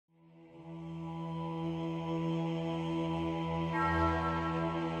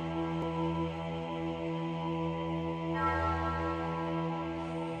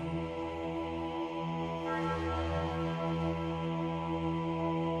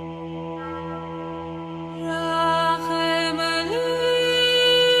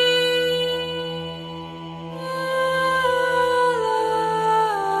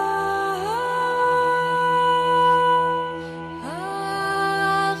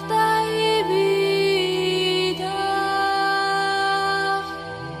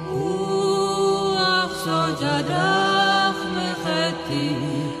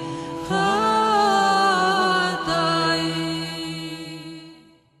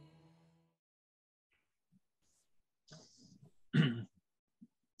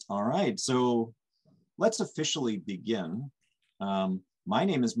All right, so let's officially begin. My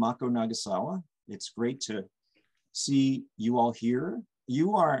name is Mako Nagasawa. It's great to see you all here.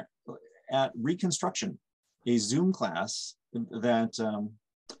 You are at Reconstruction, a Zoom class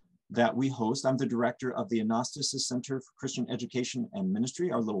that we host. I'm the director of the Anástasis Center for Christian Education and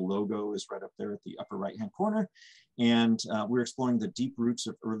Ministry. Our little logo is right up there at the upper right-hand corner. And we're exploring the deep roots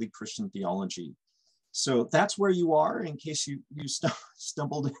of early Christian theology. So that's where you are in case you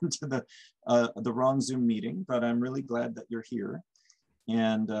stumbled into the wrong Zoom meeting, but I'm really glad that you're here.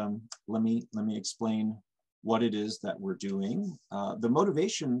 And let me explain what it is that we're doing. The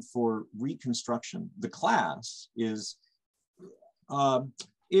motivation for Reconstruction, the class, is to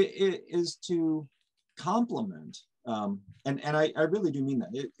complement, and I really do mean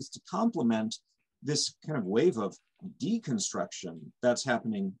that, it is to complement this kind of wave of deconstruction that's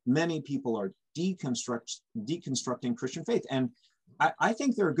happening. Many people are deconstructing Christian faith. And I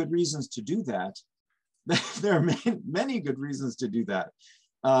think there are good reasons to do that. There are many good reasons to do that.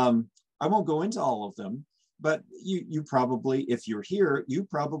 I won't go into all of them, but you probably, if you're here, you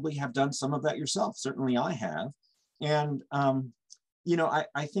probably have done some of that yourself. Certainly I have. And, you know,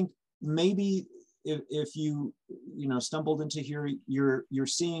 I think maybe if you stumbled into here, you're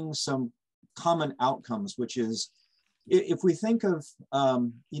seeing some common outcomes, which is, if we think of,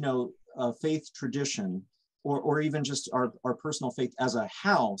 faith tradition, or even just our personal faith as a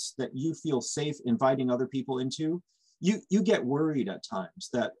house that you feel safe inviting other people into, you get worried at times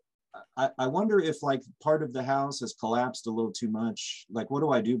that I wonder if like part of the house has collapsed a little too much. Like, what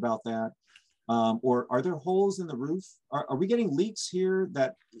do I do about that? Or are there holes in the roof? Are we getting leaks here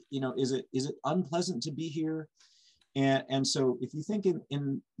that, is it unpleasant to be here? And so if you think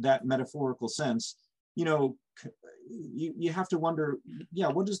in that metaphorical sense, you have to wonder,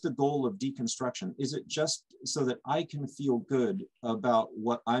 what is the goal of deconstruction? Is it just so that I can feel good about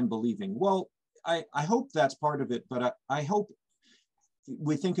what I'm believing? Well, I hope that's part of it, but I hope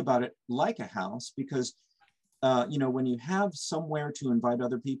we think about it like a house, because, when you have somewhere to invite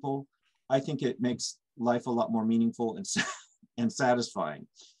other people, I think it makes life a lot more meaningful and satisfying.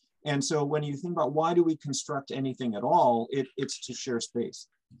 And so when you think about why do we construct anything at all, it's to share space.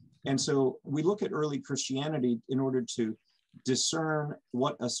 And so we look at early Christianity in order to discern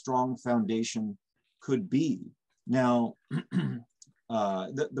what a strong foundation could be. Now,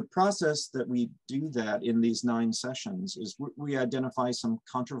 the process that we do that in these 9 sessions is we identify some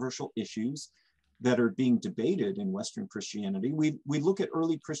controversial issues that are being debated in Western Christianity. We look at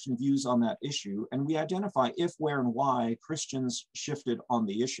early Christian views on that issue, and we identify if, where, and why Christians shifted on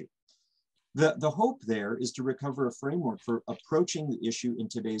the issue. The hope there is to recover a framework for approaching the issue in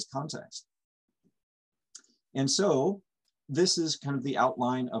today's context. And so this is kind of the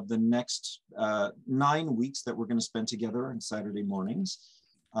outline of the next 9 weeks that we're going to spend together on Saturday mornings,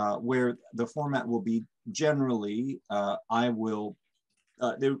 where the format will be generally, in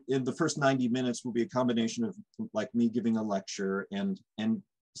the first 90 minutes will be a combination of like me giving a lecture and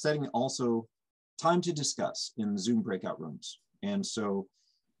setting also time to discuss in Zoom breakout rooms. And so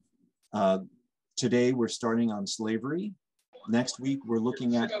today we're starting on slavery. Next week, we're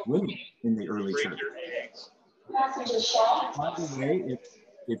looking at women in the early church. By the way,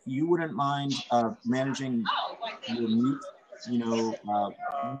 if you wouldn't mind managing your mute,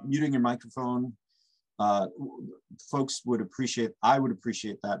 muting your microphone, folks would appreciate, I would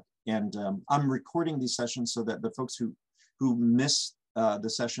appreciate that. And I'm recording these sessions so that the folks who miss the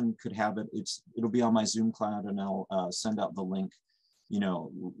session could have it. It'll be on my Zoom cloud, and I'll send out the link,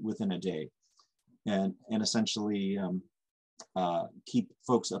 within a day, and essentially keep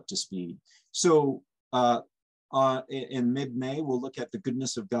folks up to speed. So in mid-May, we'll look at the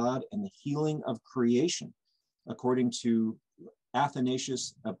goodness of God and the healing of creation, according to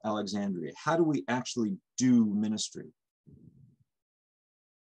Athanasius of Alexandria. How do we actually do ministry?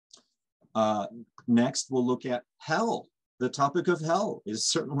 Next, we'll look at hell. The topic of hell is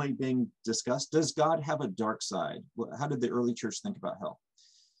certainly being discussed. Does God have a dark side? How did the early church think about hell?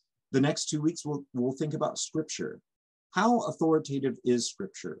 The next 2 weeks, we'll think about Scripture. How authoritative is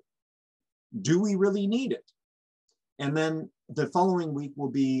Scripture? Do we really need it? And then the following week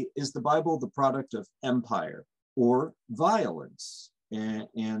will be, is the Bible the product of empire or violence? And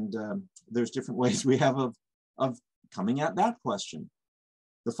there's different ways we have of coming at that question.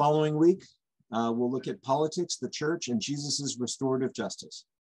 The following week, we'll look at politics, the church, and Jesus's restorative justice.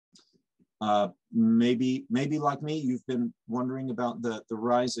 Maybe like me, you've been wondering about the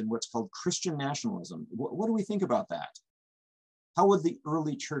rise in what's called Christian nationalism. What do we think about that? How would the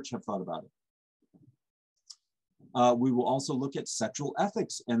early church have thought about it? We will also look at sexual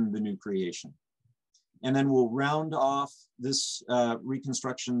ethics and the new creation. And then we'll round off this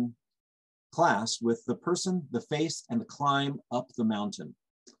Reconstruction class with the person, the face, and the climb up the mountain.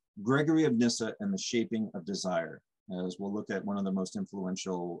 Gregory of Nyssa and the Shaping of Desire, as we'll look at one of the most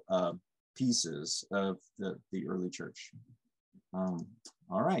influential pieces of the early church. All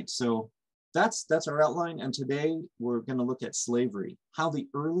right, so that's our outline. And today we're going to look at slavery, how the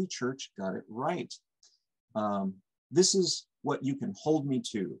early church got it right. This is what you can hold me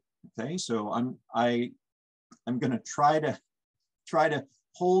to. Okay, so I'm going to try to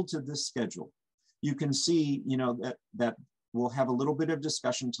hold to this schedule. You can see, you know, that we'll have a little bit of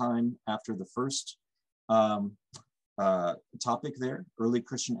discussion time after the first topic there, early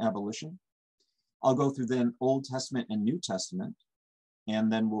Christian abolition. I'll go through then Old Testament and New Testament,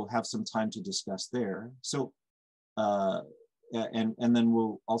 and then we'll have some time to discuss there. So, and then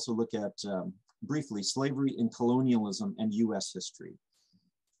we'll also look at briefly slavery in colonialism and US history.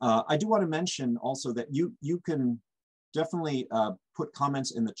 I do want to mention also that you can definitely put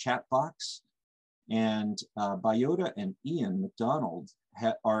comments in the chat box, and Bayota and Ian McDonald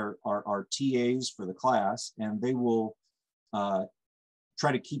are TAs for the class, and they will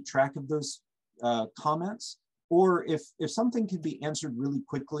try to keep track of those comments, or if something can be answered really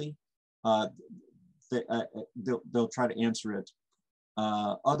quickly, they'll try to answer it.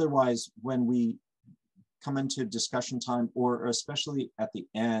 Otherwise, when we come into discussion time, or especially at the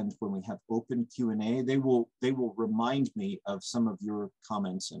end when we have open Q&A, they will remind me of some of your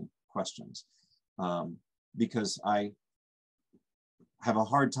comments and questions, because I have a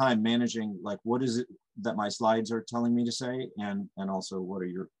hard time managing, like, what is it that my slides are telling me to say, and also what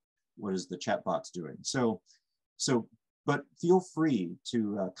is the chat box doing. But feel free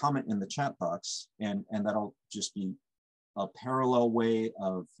to comment in the chat box, and that'll just be a parallel way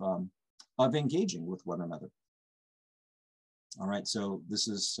of engaging with one another. All right, so this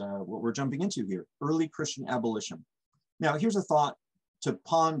is what we're jumping into here, early Christian abolition. Now, here's a thought to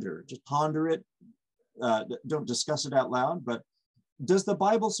ponder, just ponder it. Don't discuss it out loud, but does the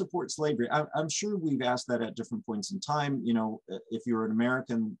Bible support slavery? I'm sure we've asked that at different points in time. You know, if you're an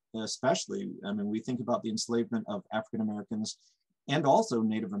American, especially, I mean, we think about the enslavement of African Americans and also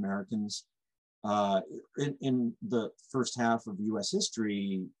Native Americans in the first half of US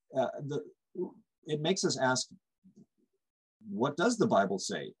history. It makes us ask, what does the Bible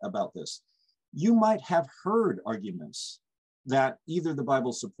say about this? You might have heard arguments that either the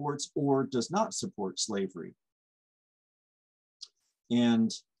Bible supports or does not support slavery.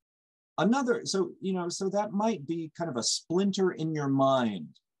 And another, so that might be kind of a splinter in your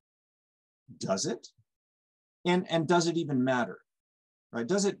mind. Does it? And does it even matter? Right?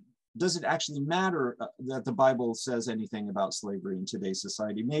 Does it actually matter that the Bible says anything about slavery in today's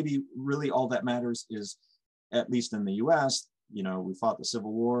society? Maybe really all that matters is, at least in the US, you know, we fought the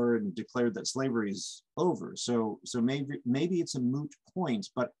Civil War and declared that slavery is over. So maybe it's a moot point,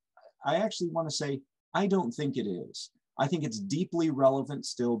 but I actually want to say, I don't think it is. I think it's deeply relevant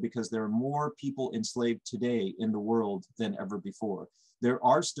still, because there are more people enslaved today in the world than ever before. There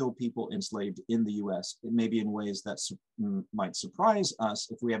are still people enslaved in the US, maybe in ways that might surprise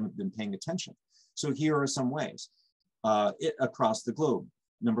us if we haven't been paying attention. So here are some ways across the globe.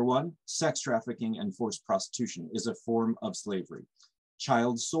 Number one, sex trafficking and forced prostitution is a form of slavery.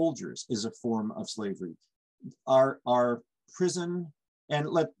 Child soldiers is a form of slavery. Our prison, and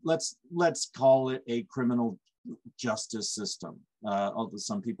let's call it a criminal justice system. Although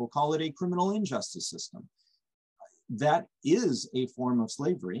some people call it a criminal injustice system. That is a form of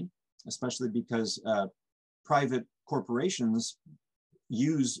slavery, especially because private corporations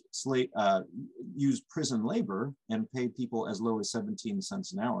use prison labor and pay people as low as 17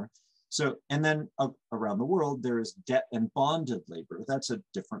 cents an hour. So, and then around the world, there is debt and bonded labor. That's a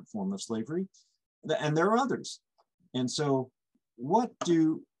different form of slavery. And there are others. And so what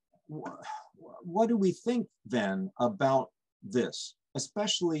do we think then about this,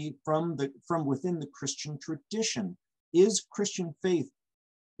 especially from within the Christian tradition? Is Christian faith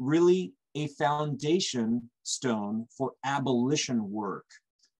really a foundation stone for abolition work?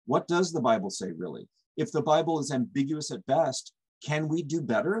 What does the Bible say, really? If the Bible is ambiguous at best, can we do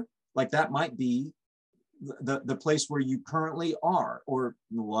better? Like, that might be the place where you currently are, or,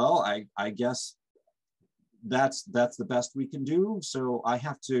 well, I guess that's the best we can do. So I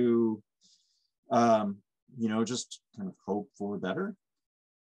have to, just kind of hope for better.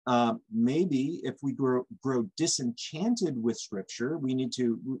 Maybe if we grow disenchanted with Scripture,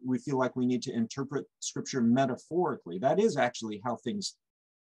 we feel like we need to interpret Scripture metaphorically. That is actually how things,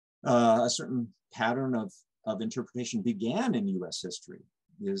 a certain pattern of interpretation began in US history,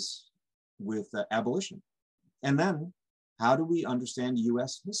 is with abolition. And then, how do we understand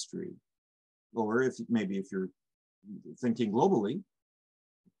US history? Or if you're thinking globally,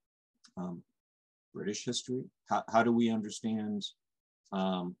 British history, how do we understand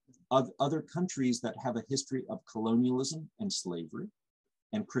other countries that have a history of colonialism and slavery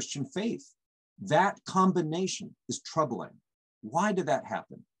and Christian faith? That combination is troubling. Why did that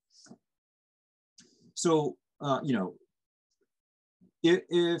happen? So,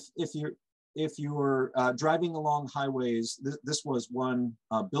 if you're driving along highways, this was one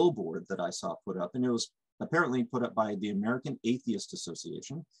billboard that I saw put up, and it was apparently put up by the American Atheist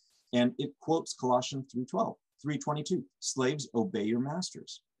Association, and it quotes Colossians 3:22, slaves, obey your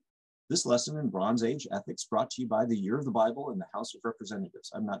masters. This lesson in Bronze Age ethics brought to you by the Year of the Bible and the House of Representatives.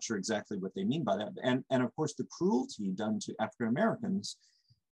 I'm not sure exactly what they mean by that. And of course, the cruelty done to African Americans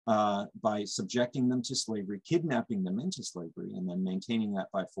by subjecting them to slavery, kidnapping them into slavery, and then maintaining that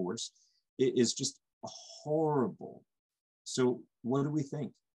by force, it is just horrible. So what do we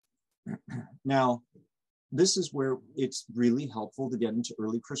think? Now, this is where it's really helpful to get into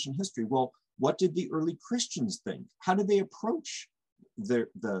early Christian history. Well, what did the early Christians think? How did they approach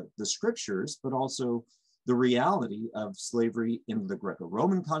the scriptures, but also the reality of slavery in the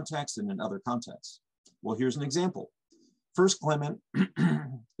Greco-Roman context and in other contexts? Well, here's an example. First Clement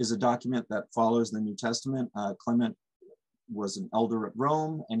is a document that follows the New Testament. Clement was an elder at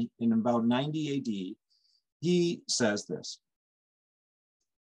Rome, and in about 90 AD, he says this: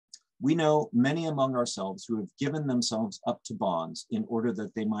 we know many among ourselves who have given themselves up to bonds in order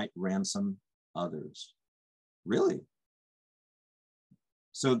that they might ransom others. Really?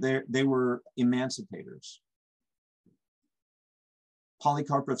 So they were emancipators.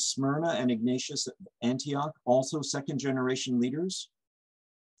 Polycarp of Smyrna and Ignatius of Antioch, also second generation leaders,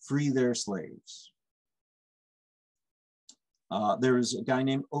 free their slaves. There is a guy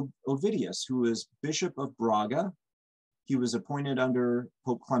named Ovidius, who is Bishop of Braga. He was appointed under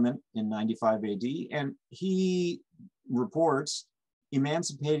Pope Clement in 95 AD, and he reports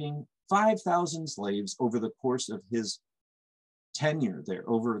emancipating 5,000 slaves over the course of his tenure there,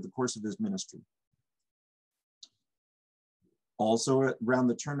 over the course of his ministry. Also, around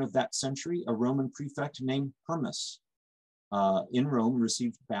the turn of that century, a Roman prefect named Hermas in Rome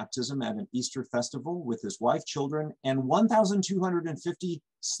received baptism at an Easter festival with his wife, children, and 1,250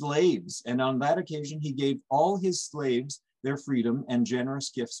 slaves. And on that occasion, he gave all his slaves their freedom and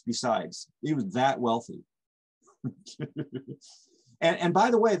generous gifts besides. He was that wealthy. and by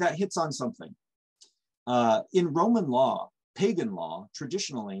the way, that hits on something. In Roman law, pagan law,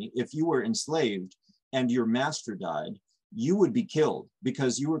 traditionally, if you were enslaved and your master died, you would be killed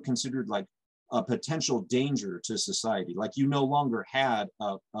because you were considered like a potential danger to society. Like you no longer had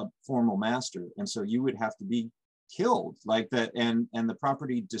a formal master. And so you would have to be killed like that, and the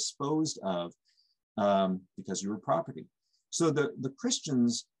property disposed of because you were property. So the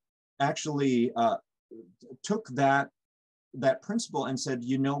Christians actually took that principle and said,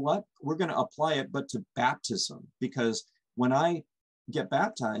 you know what, we're going to apply it, but to baptism, because when I get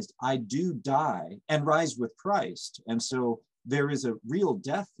baptized, I do die and rise with Christ. And so there is a real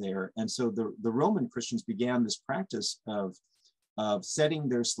death there. And so the Roman Christians began this practice of setting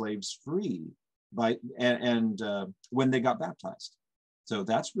their slaves free when they got baptized. So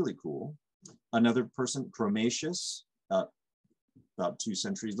that's really cool. Another person, Chromatius, about 2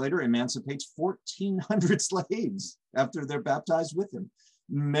 centuries later, emancipates 1,400 slaves after they're baptized with him.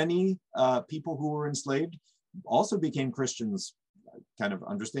 Many people who were enslaved also became Christians, kind of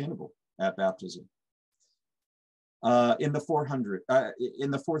understandable, at baptism. In the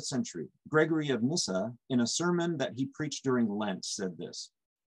 4th century, Gregory of Nyssa, in a sermon that he preached during Lent, said this: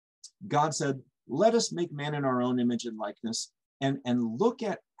 God said, let us make man in our own image and likeness, and look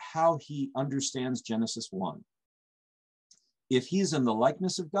at how he understands Genesis 1. If he's in the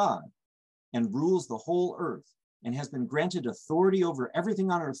likeness of God and rules the whole earth and has been granted authority over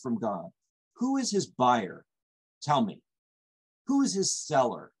everything on earth from God, who is his buyer? Tell me. Who is his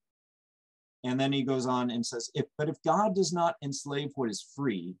seller? And then he goes on and says, but if God does not enslave what is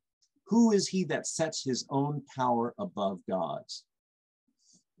free, who is he that sets his own power above God's?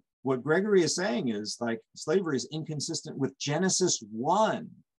 What Gregory is saying is, like, slavery is inconsistent with Genesis 1,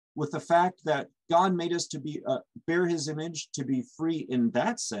 with the fact that God made us to be bear his image, to be free in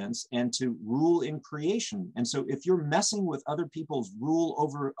that sense, and to rule in creation. And so if you're messing with other people's rule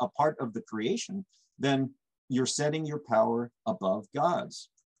over a part of the creation, then you're setting your power above God's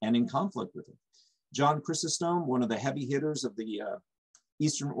and in conflict with it. John Chrysostom, one of the heavy hitters of the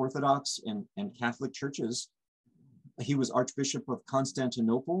Eastern Orthodox and Catholic churches, he was Archbishop of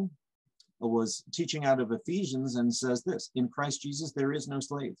Constantinople, was teaching out of Ephesians and says this: in Christ Jesus, there is no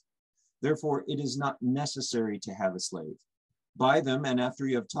slave. Therefore, it is not necessary to have a slave. Buy them, and after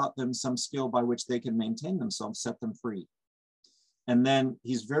you have taught them some skill by which they can maintain themselves, set them free. And then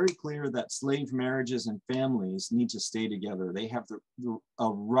he's very clear that slave marriages and families need to stay together. They have a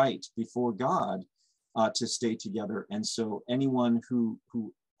right before God to stay together. And so anyone who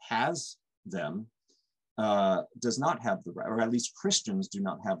has them does not have the right, or at least Christians do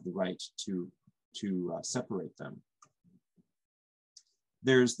not have the right to separate them.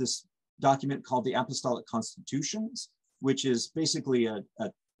 There's this document called the Apostolic Constitutions, which is basically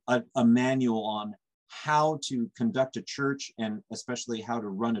a manual on how to conduct a church and especially how to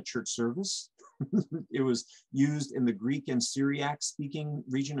run a church service. It was used in the Greek and Syriac speaking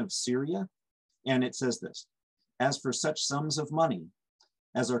region of Syria. And it says this: as for such sums of money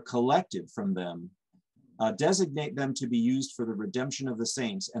as are collected from them, designate them to be used for the redemption of the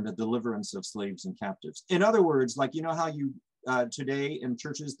saints and the deliverance of slaves and captives. In other words, like, you know how you today in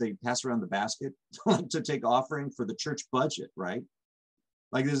churches, they pass around the basket to take offering for the church budget, right?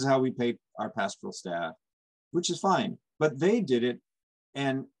 Like, this is how we pay our pastoral staff, which is fine. But they did it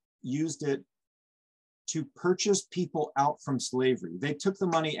and used it to purchase people out from slavery. They took the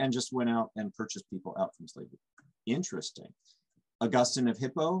money and just went out and purchased people out from slavery. Interesting. Augustine of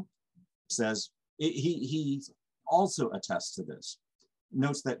Hippo says, he also attests to this,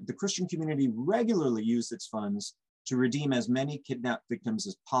 notes that the Christian community regularly used its funds to redeem as many kidnapped victims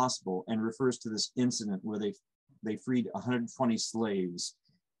as possible, and refers to this incident where they freed 120 slaves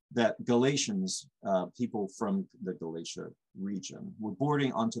that Galatians, people from the Galatia region, were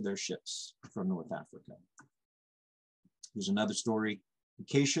boarding onto their ships from North Africa. There's another story.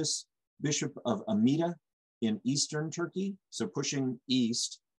 Acacius, bishop of Amida in eastern Turkey, so pushing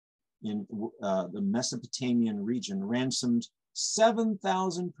east in the Mesopotamian region, ransomed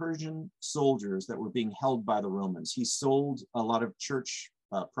 7,000 Persian soldiers that were being held by the Romans. He sold a lot of church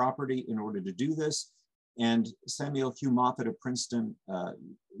property in order to do this. And Samuel Hugh Moffat of Princeton,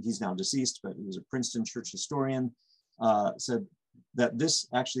 he's now deceased, but he was a Princeton church historian, said that this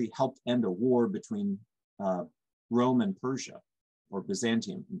actually helped end a war between Rome and Persia, or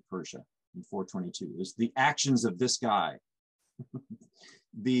Byzantium and Persia in 422. It was the actions of this guy.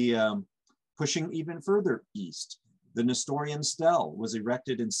 Pushing even further east, the Nestorian stele was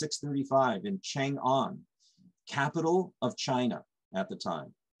erected in 635 in Chang'an, capital of China at the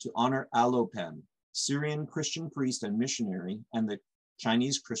time, to honor Alopen, Syrian Christian priest and missionary, and the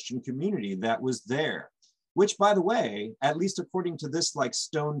Chinese Christian community that was there, which, by the way, at least according to this like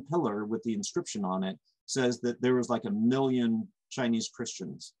stone pillar with the inscription on it, says that there was like 1 million Chinese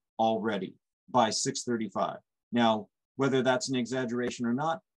Christians already by 635. Now, whether that's an exaggeration or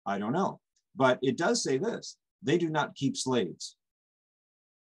not, I don't know. But it does say this: they do not keep slaves,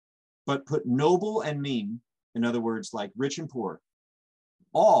 but put noble and mean, in other words, like rich and poor,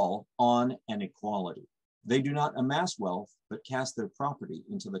 all on an equality. They do not amass wealth, but cast their property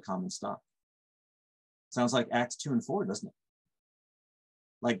into the common stock. Sounds like Acts 2 and 4, doesn't it?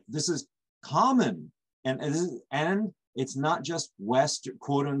 Like, this is common. And it's not just Western,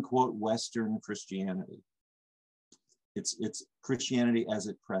 quote unquote, Western Christianity. It's Christianity as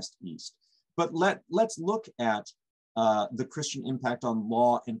it pressed east. But let's look at the Christian impact on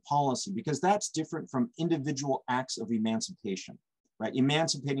law and policy, because that's different from individual acts of emancipation, right?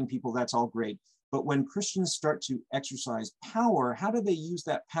 Emancipating people, that's all great. But when Christians start to exercise power, how do they use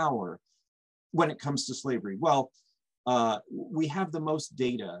that power when it comes to slavery? Well, we have the most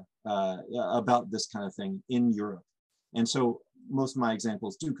data about this kind of thing in Europe. And so most of my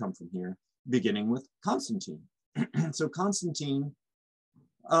examples do come from here, beginning with Constantine. So Constantine,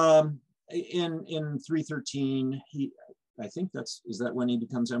 in 313, I think is that when he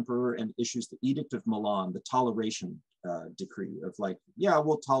becomes emperor and issues the Edict of Milan, the toleration decree of like, yeah,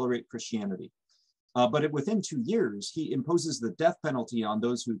 we'll tolerate Christianity. But within 2 years, he imposes the death penalty on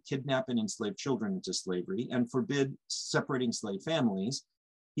those who kidnap and enslave children into slavery and forbid separating slave families.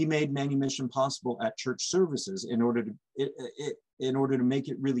 He made manumission possible at church services in order to make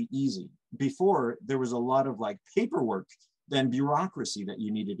it really easy. Before, there was a lot of like paperwork and bureaucracy that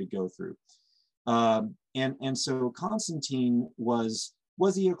you needed to go through. And so Constantine was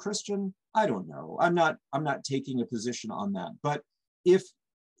he a Christian? I don't know. I'm not taking a position on that. But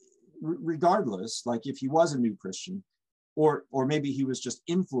regardless, like if he was a new Christian, or maybe he was just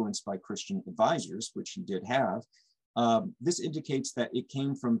influenced by Christian advisors, which he did have, this indicates that it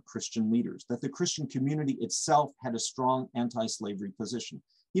came from Christian leaders, that the Christian community itself had a strong anti-slavery position.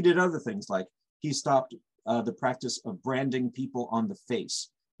 He did other things, like he stopped the practice of branding people on the face,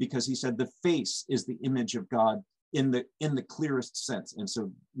 because he said the face is the image of God in the clearest sense. And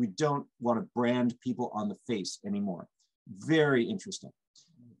so we don't want to brand people on the face anymore. Very interesting.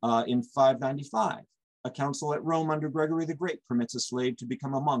 In 595, A council at Rome under Gregory the Great permits a slave to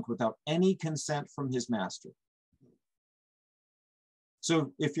become a monk without any consent from his master.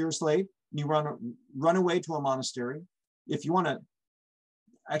 So if you're a slave, you run away to a monastery. If you want to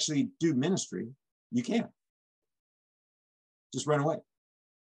actually do ministry, you can. Just run away.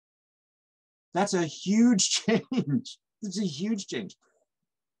 That's a huge change. It's a huge change.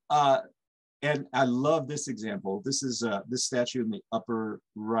 And I love this example. This is this statue in the upper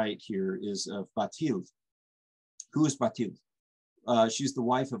right here is of Bathilde. Who is Bathilde? She's the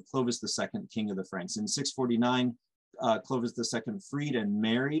wife of Clovis II, king of the Franks. In 649, Clovis II freed and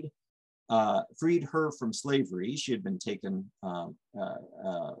married, freed her from slavery. She had been taken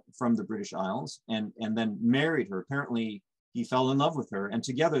from the British Isles and then married her. Apparently, he fell in love with her, and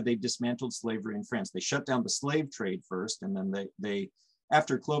together they dismantled slavery in France. They shut down the slave trade first, and then they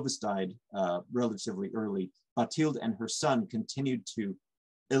after Clovis died relatively early, Bathilde and her son continued to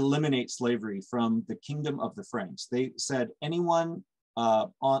eliminate slavery from the kingdom of the Franks. They said anyone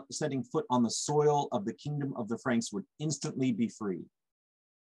setting foot on the soil of the kingdom of the Franks would instantly be free.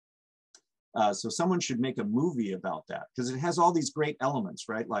 So someone should make a movie about that, because it has all these great elements,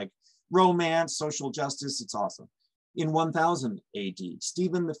 right? Like romance, social justice, it's awesome. In 1000 AD,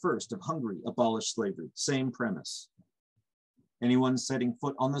 Stephen I of Hungary abolished slavery, same premise. Anyone setting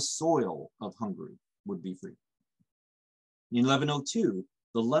foot on the soil of Hungary would be free. In 1102,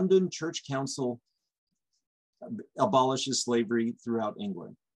 the London Church Council abolishes slavery throughout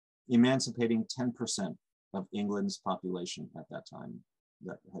England, emancipating 10% of England's population at that time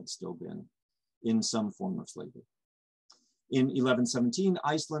that had still been in some form of slavery. In 1117,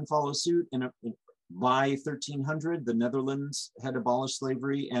 Iceland follows suit. By 1300, the Netherlands had abolished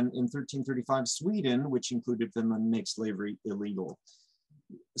slavery, and in 1335, Sweden, which included Finland, makes slavery illegal.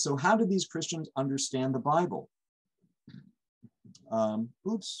 So how do these Christians understand the Bible?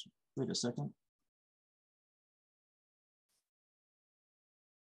 Oops, wait a second.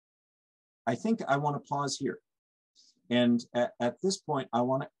 I think I want to pause here. And at this point, I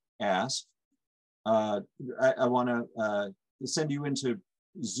want to ask, I want to send you into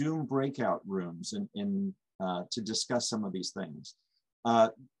Zoom breakout rooms to discuss some of these things.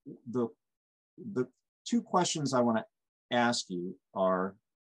 The two questions I want to ask you are,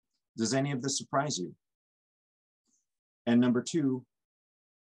 does any of this surprise you? And number two,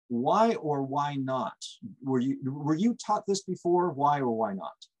 why or why not? Were you taught this before? Why or why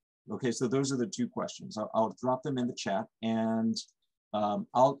not? Okay, so those are the two questions. I'll drop them in the chat, and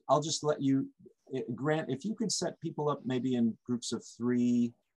I'll just let you, Grant, if you could set people up maybe in groups of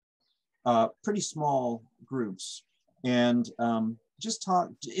 3, pretty small groups, and just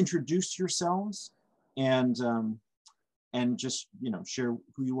introduce yourselves, and just share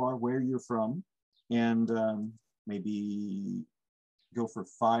who you are, where you're from, and maybe go for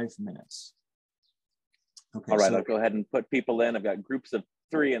 5 minutes. Okay. All right, I'll go ahead and put people in. I've got groups of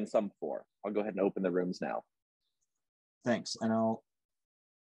 3 and some 4. I'll go ahead and open the rooms now. Thanks, and I'll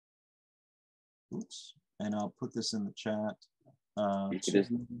put this in the chat.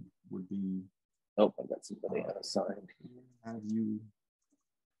 Would be. Oh, I've got somebody unassigned. Have you?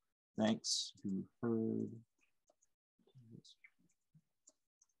 Thanks. Who heard?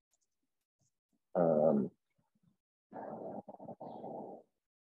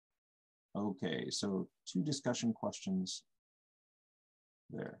 Okay, so 2 discussion questions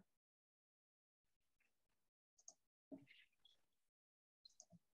there.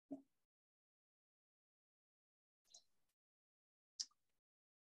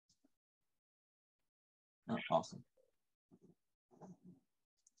 Oh, awesome.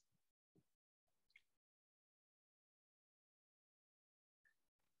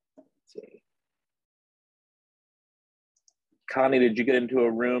 Let's see. Connie, did you get into a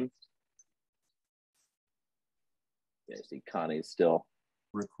room? Yeah, I see Connie's still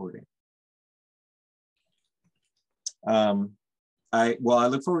recording. I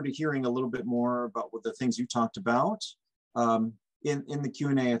look forward to hearing a little bit more about what the things you talked about in the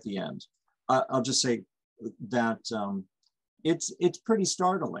Q&A at the end. I'll just say that it's pretty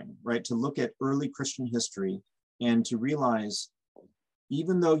startling, right, to look at early Christian history and to realize,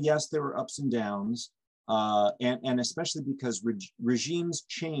 even though yes, there were ups and downs, and especially because regimes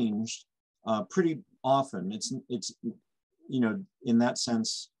changed pretty often. It's in that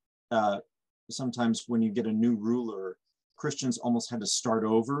sense, sometimes when you get a new ruler, Christians almost had to start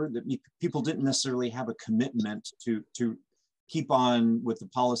over. That people didn't necessarily have a commitment to keep on with the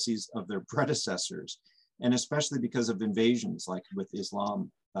policies of their predecessors, and especially because of invasions like with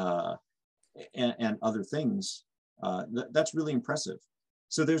Islam and other things. That's really impressive.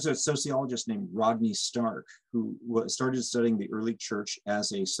 So there's a sociologist named Rodney Stark who started studying the early church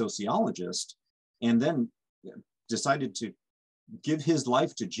as a sociologist, and then decided to give his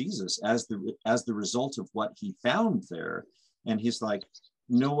life to Jesus as the result of what he found there. And he's like,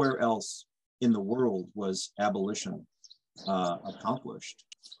 nowhere else in the world was abolition accomplished.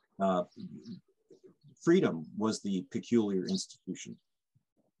 Freedom was the peculiar institution,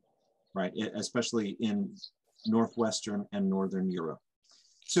 right? Especially in Northwestern and Northern Europe.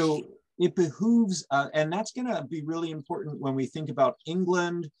 So it behooves, and that's going to be really important when we think about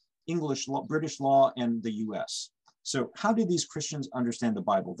England, English law, British law, and the US. So how do these Christians understand the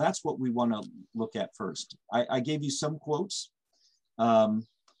Bible? That's what we want to look at first. I gave you some quotes,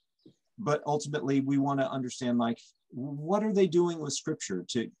 but ultimately we want to understand, like, what are they doing with Scripture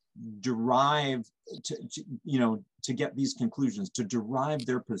to derive, to get these conclusions, to derive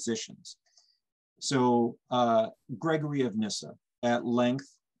their positions. So Gregory of Nyssa at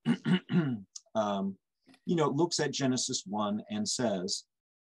length, looks at Genesis 1 and says,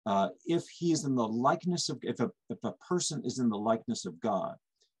 if he is in the likeness of, if a person is in the likeness of God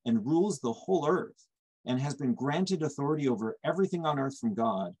and rules the whole earth and has been granted authority over everything on earth from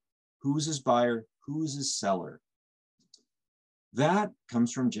God, who's his buyer, who's his seller? That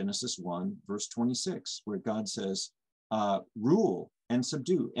comes from Genesis 1, verse 26, where God says, rule and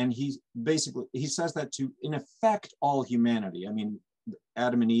subdue. And he says that to, in effect, all humanity. I mean,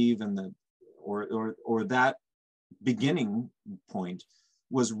 Adam and Eve and or that beginning point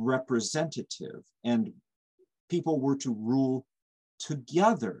was representative, and people were to rule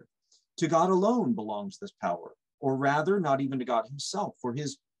together. To God alone belongs this power, or rather, not even to God himself, for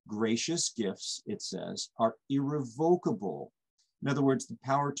his gracious gifts, it says, are irrevocable. In other words, the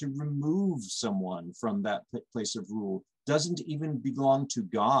power to remove someone from that place of rule doesn't even belong to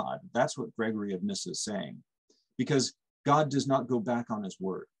God. That's what Gregory of Nyssa is saying, because God does not go back on his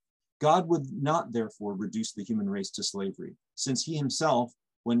word. God would not, therefore, reduce the human race to slavery, since he himself,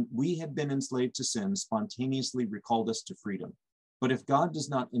 when we had been enslaved to sin, spontaneously recalled us to freedom. But if God does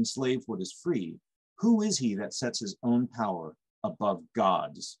not enslave what is free, who is he that sets his own power above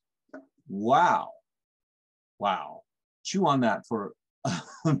God's? Wow. Wow. Chew on that for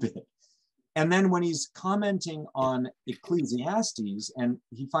a bit. And then when he's commenting on Ecclesiastes, and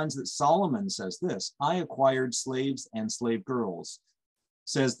he finds that Solomon says this, I acquired slaves and slave girls,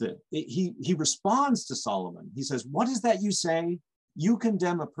 says that he responds to Solomon. He says, what is that you say? You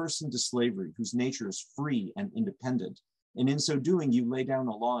condemn a person to slavery whose nature is free and independent, and in so doing, you lay down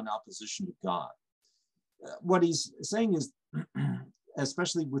a law in opposition to God. What he's saying is,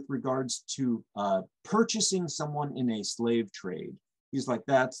 especially with regards to purchasing someone in a slave trade, he's like,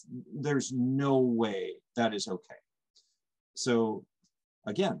 there's no way that is okay. So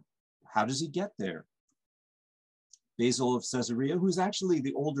again, how does he get there? Basil of Caesarea, who's actually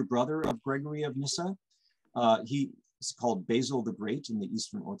the older brother of Gregory of Nyssa, he's called Basil the Great in the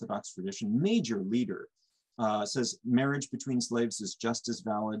Eastern Orthodox tradition, major leader, says marriage between slaves is just as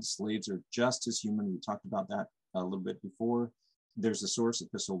valid. Slaves are just as human. We talked about that a little bit before. There's a source,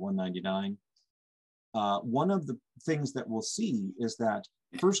 Epistle 199. One of the things that we'll see is that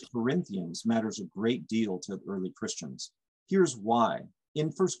 1 Corinthians matters a great deal to early Christians. Here's why.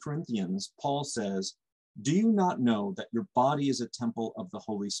 In 1 Corinthians, Paul says, do you not know that your body is a temple of the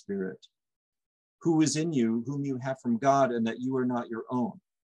Holy Spirit, who is in you, whom you have from God, and that you are not your own?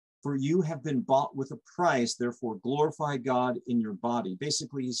 For you have been bought with a price, therefore glorify God in your body.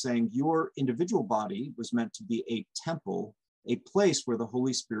 Basically, he's saying your individual body was meant to be a temple, a place where the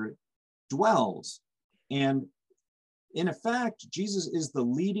Holy Spirit dwells. And in effect, Jesus is the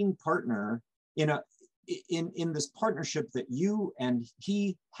leading partner in this partnership that you and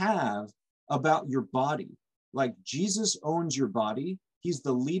he have about your body. Like Jesus owns your body. He's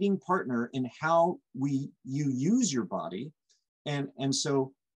the leading partner in how you use your body. And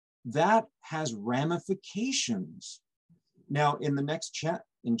so that has ramifications. Now, in the next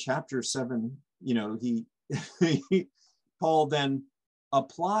in chapter 7, Paul then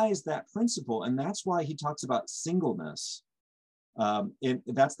applies that principle, and that's why he talks about singleness. And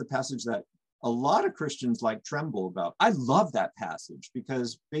that's the passage that a lot of Christians tremble about. I love that passage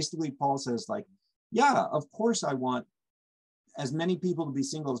because basically Paul says, yeah, of course I want as many people to be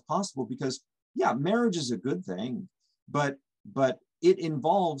single as possible because, yeah, marriage is a good thing, but it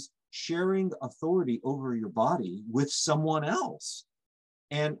involves sharing authority over your body with someone else.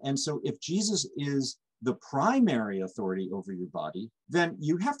 And so if Jesus is the primary authority over your body, then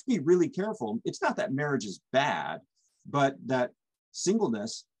you have to be really careful. It's not that marriage is bad, but that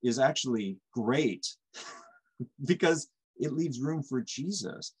singleness is actually great because it leaves room for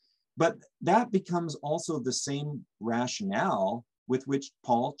Jesus. But that becomes also the same rationale with which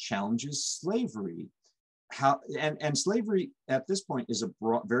Paul challenges slavery. and slavery at this point is a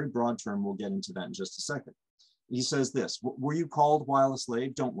very broad term. We'll get into that in just a second. He says this: were you called while a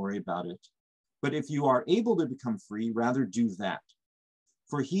slave? Don't worry about it. But if you are able to become free, rather do that.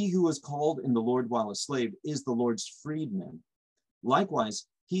 For he who was called in the Lord while a slave is the Lord's freedman. Likewise,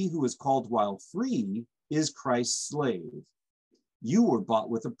 he who is called while free is Christ's slave. You were bought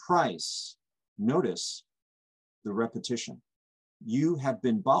with a price. Notice the repetition. You have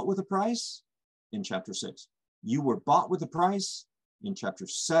been bought with a price in chapter 6. You were bought with a price in chapter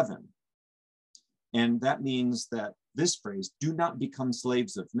 7. And that means that this phrase, do not become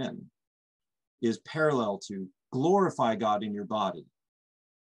slaves of men, is parallel to glorify God in your body.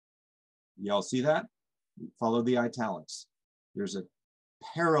 Y'all see that? Follow the italics. There's a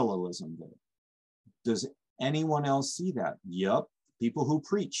parallelism there. Does anyone else see that? Yup. People who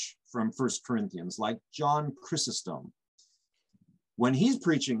preach from 1 Corinthians, like John Chrysostom. When he's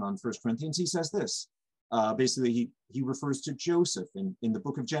preaching on 1 Corinthians, he says this. Basically, he refers to Joseph in the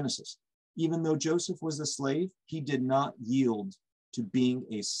book of Genesis. Even though Joseph was a slave, he did not yield to being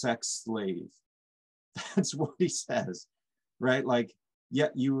a sex slave. That's what he says, right? Like, yeah,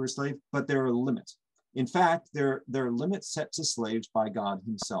 you were a slave, but there are limits. In fact, there are limits set to slaves by God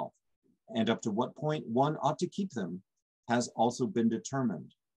himself. And up to what point one ought to keep them has also been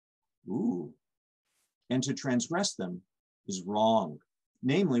determined. Ooh. And to transgress them is wrong.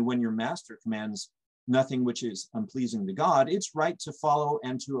 Namely, when your master commands nothing which is unpleasing to God, it's right to follow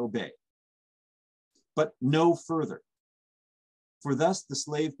and to obey. But no further. For thus the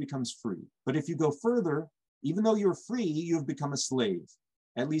slave becomes free. But if you go further, even though you're free, you have become a slave.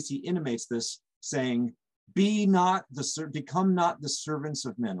 At least he intimates this, saying, become not the servants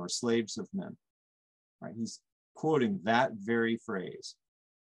of men or slaves of men. Right? He's quoting that very phrase.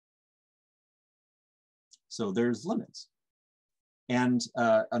 So there's limits. And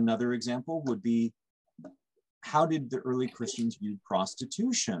another example would be, how did the early Christians view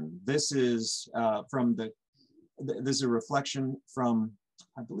prostitution? This is this is a reflection from,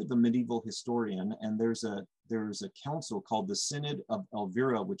 I believe, a medieval historian, and there's a council called the Synod of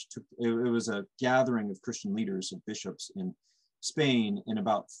Elvira, which it was a gathering of Christian leaders, of bishops in Spain in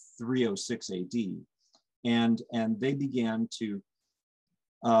about 306 AD, and they began to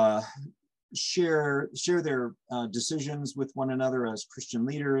share their decisions with one another as Christian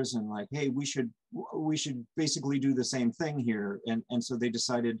leaders, and like, hey, we should basically do the same thing here, and so they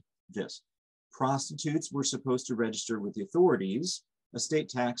decided this: prostitutes were supposed to register with the authorities. A state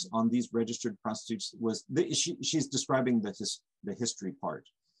tax on these registered prostitutes was, she's describing the history part.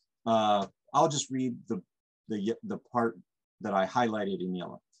 I'll just read the part that I highlighted in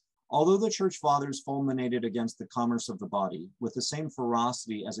yellow. Although the church fathers fulminated against the commerce of the body with the same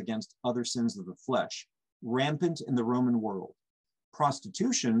ferocity as against other sins of the flesh, rampant in the Roman world,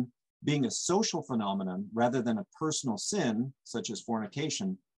 prostitution, being a social phenomenon rather than a personal sin, such as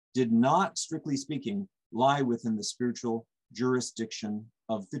fornication, did not, strictly speaking, lie within the spiritual jurisdiction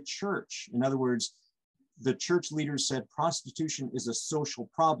of the church. In other words, the church leaders said prostitution is a social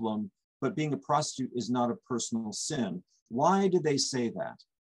problem, but being a prostitute is not a personal sin. Why did they say that?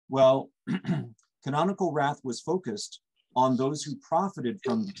 Well, canonical wrath was focused on those who profited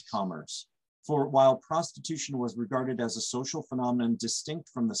from the commerce. For while prostitution was regarded as a social phenomenon distinct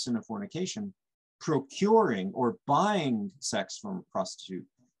from the sin of fornication, procuring or buying sex from a prostitute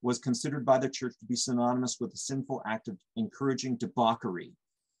was considered by the church to be synonymous with the sinful act of encouraging debauchery,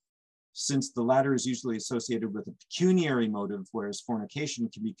 since the latter is usually associated with a pecuniary motive, whereas fornication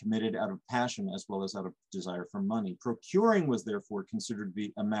can be committed out of passion as well as out of desire for money. Procuring was therefore considered to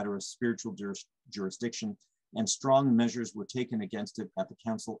be a matter of spiritual jurisdiction, and strong measures were taken against it at the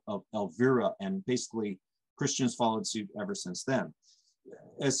Council of Elvira, and basically Christians followed suit ever since then.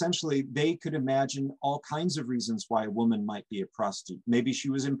 Essentially, they could imagine all kinds of reasons why a woman might be a prostitute. Maybe she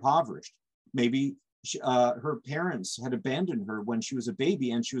was impoverished. Maybe her parents had abandoned her when she was a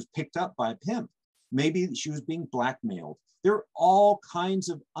baby and she was picked up by a pimp. Maybe she was being blackmailed. There are all kinds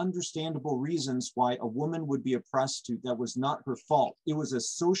of understandable reasons why a woman would be a prostitute that was not her fault. It was a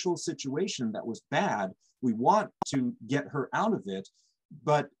social situation that was bad. We want to get her out of it,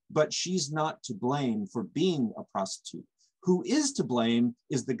 but she's not to blame for being a prostitute. Who is to blame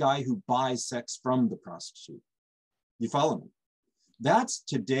is the guy who buys sex from the prostitute. You follow me? That's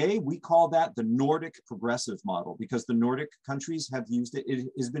today, we call that the Nordic progressive model, because the Nordic countries have used it. It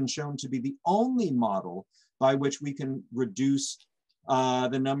has been shown to be the only model by which we can reduce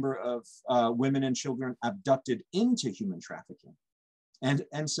the number of women and children abducted into human trafficking.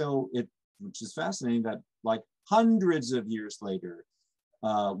 And so which is fascinating that like hundreds of years later,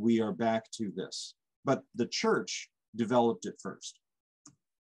 we are back to this. But the church developed it first.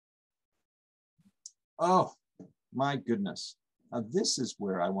 Oh, my goodness. This is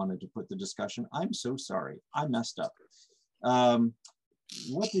where I wanted to put the discussion. I'm so sorry. I messed up.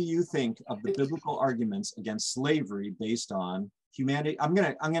 What do you think of the biblical arguments against slavery based on humanity? I'm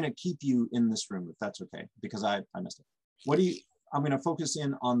gonna keep you in this room if that's okay, because I messed up. I'm gonna focus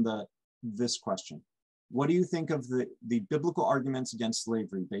in on this question. What do you think of the biblical arguments against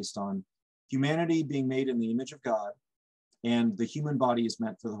slavery based on humanity being made in the image of God and the human body is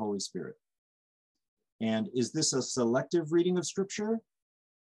meant for the Holy Spirit? And is this a selective reading of Scripture?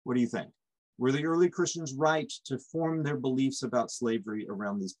 What do you think? Were the early Christians right to form their beliefs about slavery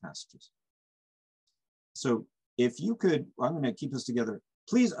around these passages? So if you could, I'm going to keep this together.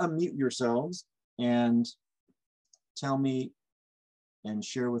 Please unmute yourselves and tell me and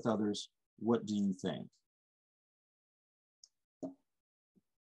share with others, what do you think?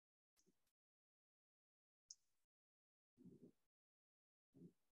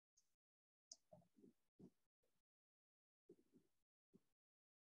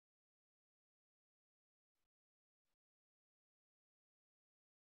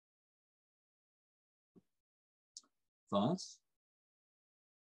 Thoughts?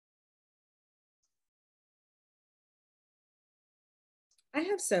 I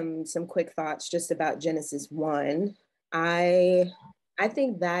have some quick thoughts just about Genesis 1. I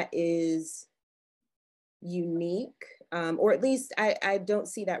think that is unique, or at least I don't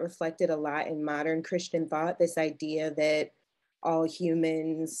see that reflected a lot in modern Christian thought, this idea that all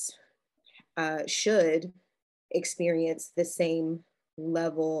humans should experience the same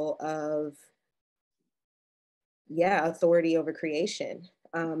level of authority over creation.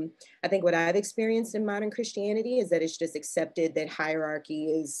 I think what I've experienced in modern Christianity is that it's just accepted that hierarchy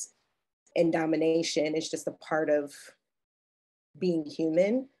is and domination is just a part of being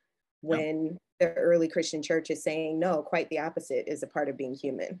human, when the early Christian church is saying, no, quite the opposite is a part of being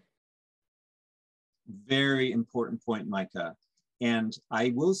human. Very important point, Micah. And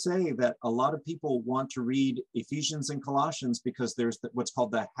I will say that a lot of people want to read Ephesians and Colossians because there's what's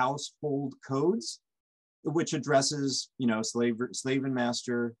called the household codes, which addresses, slave and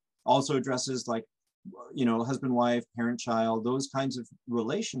master, also addresses like, husband, wife, parent, child, those kinds of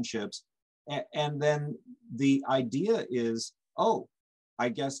relationships. And then the idea is, oh, I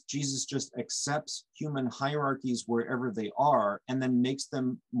guess Jesus just accepts human hierarchies wherever they are and then makes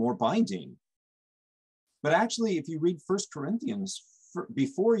them more binding. But actually, if you read 1 Corinthians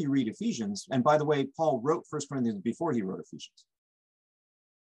before you read Ephesians, and by the way, Paul wrote 1 Corinthians before he wrote Ephesians.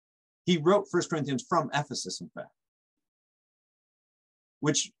 He wrote 1 Corinthians from Ephesus, in fact,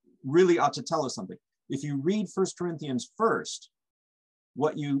 which really ought to tell us something. If you read 1 Corinthians first,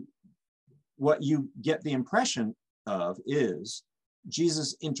 what you get the impression of is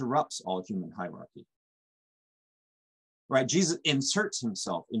Jesus interrupts all human hierarchy. Right? Jesus inserts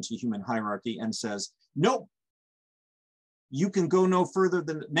himself into human hierarchy and says, nope, you can go no further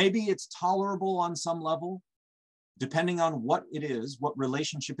than, maybe it's tolerable on some level, depending on what it is, what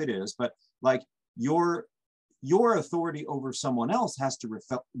relationship it is, but like your authority over someone else has to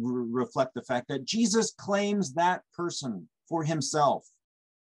reflect the fact that Jesus claims that person for himself.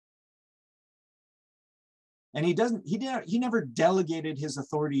 And he never delegated his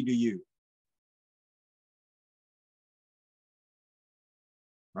authority to you.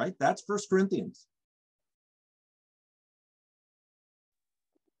 Right? That's 1 Corinthians.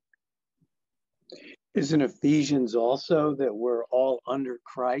 Isn't Ephesians also that we're all under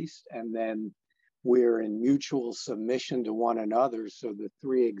Christ and then we're in mutual submission to one another? So the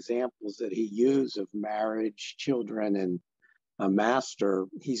three examples that he used of marriage, children, and a master,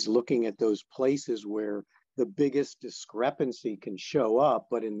 he's looking at those places where the biggest discrepancy can show up,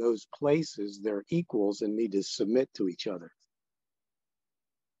 but in those places they're equals and need to submit to each other.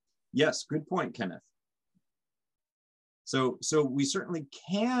 Yes, good point, Kenneth. So we certainly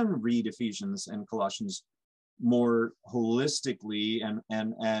can read Ephesians and Colossians more holistically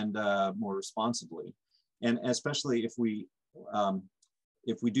and more responsibly, and especially if we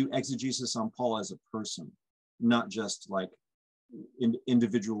do exegesis on Paul as a person, not just like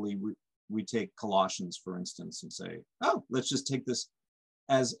individually. We take Colossians, for instance, and say, oh, let's just take this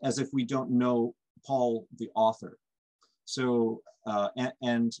as if we don't know Paul, the author. So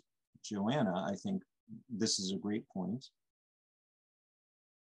and Joanna, I think this is a great point.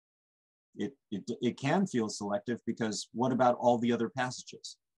 It can feel selective because what about all the other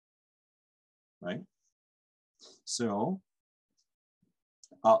passages, right? So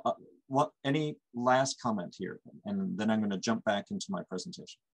any last comment here? And then I'm going to jump back into my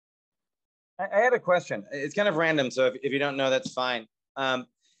presentation. I had a question. It's kind of random, so if you don't know, that's fine.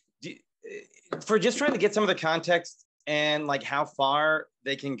 For just trying to get some of the context and like how far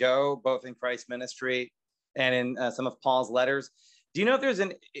they can go, both in Christ's ministry and in some of Paul's letters. Do you know if is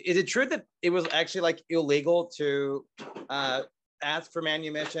it true that it was actually like illegal to ask for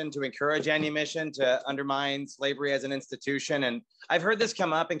manumission, to encourage manumission, to undermine slavery as an institution? And I've heard this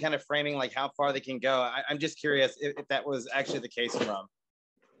come up in kind of framing like how far they can go. I'm just curious if that was actually the case in Rome.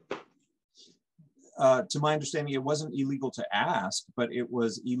 To my understanding, it wasn't illegal to ask, but it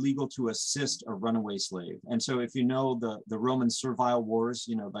was illegal to assist a runaway slave. And so if you know the Roman servile wars,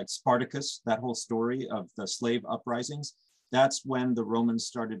 you know, like Spartacus, that whole story of the slave uprisings, that's when the Romans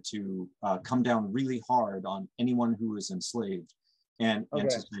started to come down really hard on anyone who was enslaved, and to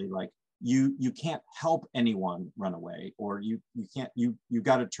say like, you can't help anyone run away, or you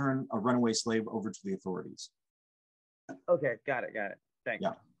got to turn a runaway slave over to the authorities. Okay, got it. Thanks.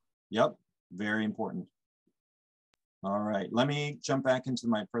 Yeah, yep, very important. All right, let me jump back into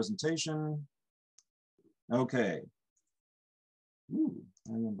my presentation. Okay. Ooh,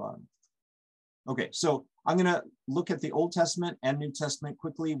 I'm on bottom. Okay, so I'm gonna look at the Old Testament and New Testament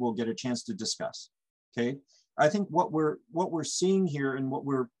quickly. We'll get a chance to discuss. Okay, I think what we're seeing here and what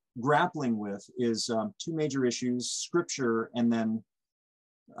we're grappling with is two major issues: Scripture and then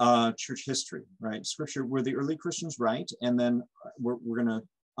church history. Right? Scripture, were the early Christians right? And then we're gonna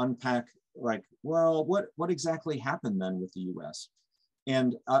unpack like, well, what exactly happened then with the U.S.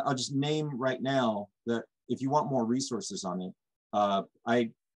 And I'll just name right now that if you want more resources on it, I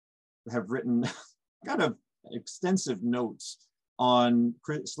have written kind of extensive notes on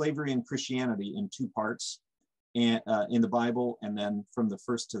slavery and Christianity in two parts, and in the Bible, and then from the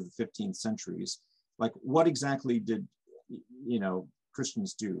 1st to the 15th centuries. Like, what exactly did, you know,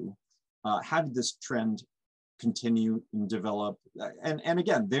 Christians do? How did this trend continue and develop? And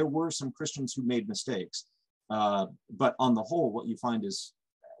again, there were some Christians who made mistakes, but on the whole, what you find is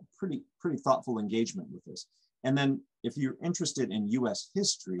pretty thoughtful engagement with this. And then if you're interested in US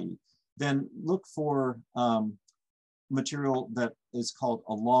history, then look for material that is called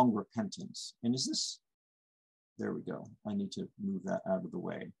A Long Repentance. And is this, there we go. I need to move that out of the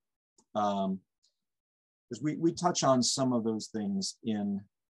way. Because we touch on some of those things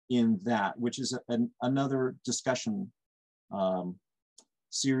in that, which is another discussion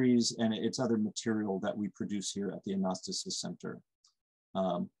series, and it's other material that we produce here at the Anástasis Center.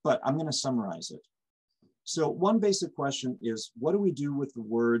 But I'm gonna summarize it. So one basic question is, what do we do with the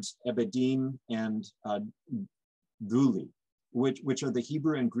words ebedim and duli, which are the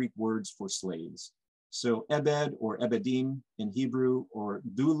Hebrew and Greek words for slaves? So ebed or ebedim in Hebrew, or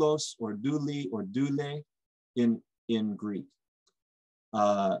doulos or duli or dule in Greek.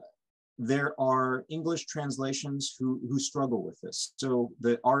 There are English translations who struggle with this. So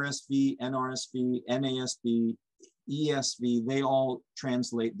the RSV, NRSV, NASB, ESV, they all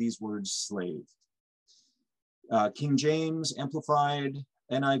translate these words slave. King James, Amplified,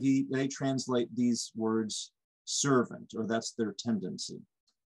 NIV, they translate these words servant, or that's their tendency.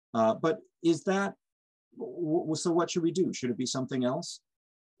 But is that, so what should we do? Should it be something else?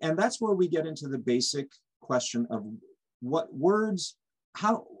 And that's where we get into the basic question of what words,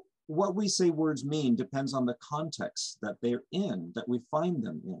 what we say words mean depends on the context that they're in, that we find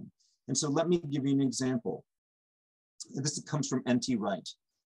them in. And so let me give you an example. This comes from N.T. Wright.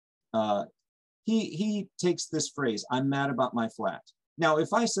 He takes this phrase, I'm mad about my flat. Now,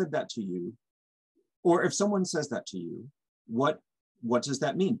 if I said that to you, or if someone says that to you, what does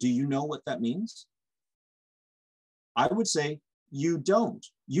that mean? Do you know what that means? I would say you don't.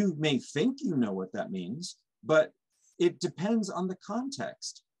 You may think you know what that means, but it depends on the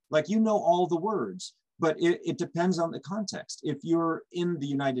context. Like, you know all the words, but it depends on the context. If you're in the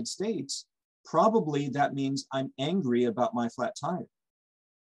United States, probably that means I'm angry about my flat tire,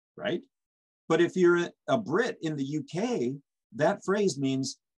 right? But if you're a Brit in the UK, that phrase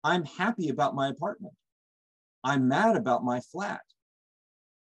means I'm happy about my apartment. I'm mad about my flat.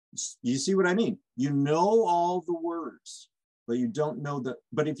 You see what I mean? You know all the words, but you don't know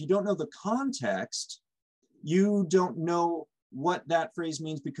but if you don't know the context, you don't know what that phrase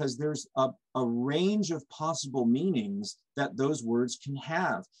means, because there's a range of possible meanings that those words can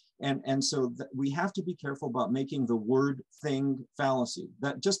have. And so we have to be careful about making the word thing fallacy,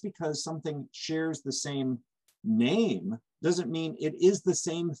 that just because something shares the same name doesn't mean it is the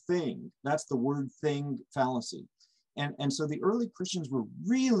same thing. That's the word thing fallacy. And so the early Christians were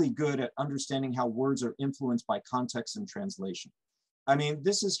really good at understanding how words are influenced by context and translation. I mean,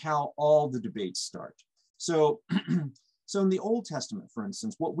 this is how all the debates start. So, so in the Old Testament, for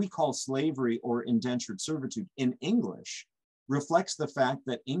instance, what we call slavery or indentured servitude in English reflects the fact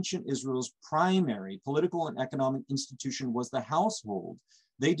that ancient Israel's primary political and economic institution was the household.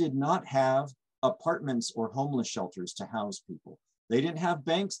 They did not have apartments or homeless shelters to house people. They didn't have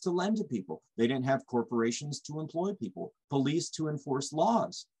banks to lend to people. They didn't have corporations to employ people, police to enforce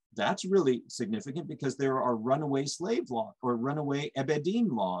laws. That's really significant because there are runaway slave law or runaway ebedim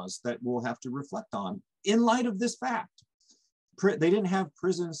laws that we'll have to reflect on in light of this fact. They didn't have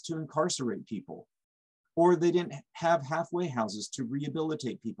prisons to incarcerate people, or they didn't have halfway houses to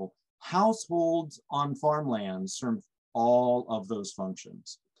rehabilitate people. Households on farmlands served all of those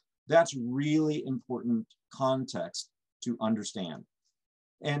functions. That's really important context to understand.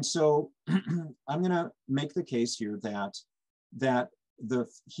 And so I'm gonna make the case here that the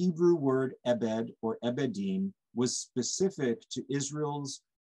Hebrew word ebed or ebedim was specific to Israel's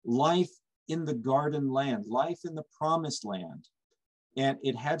life in the garden land, life in the promised land. And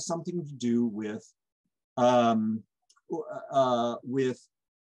it had something to do with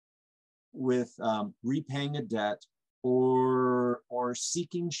repaying a debt or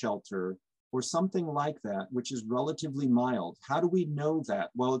seeking shelter or something like that, which is relatively mild. How do we know that?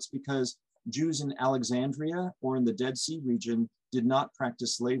 Well, it's because Jews in Alexandria or in the Dead Sea region did not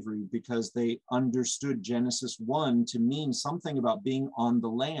practice slavery because they understood Genesis 1 to mean something about being on the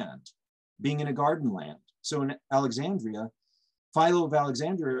land, being in a garden land. So in Alexandria, Philo of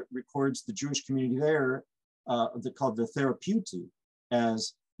Alexandria records the Jewish community there called the Therapeuti,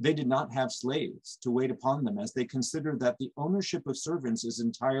 as they did not have slaves to wait upon them, as they considered that the ownership of servants is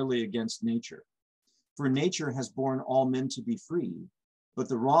entirely against nature. For nature has born all men to be free, but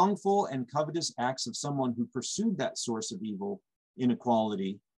the wrongful and covetous acts of someone who pursued that source of evil,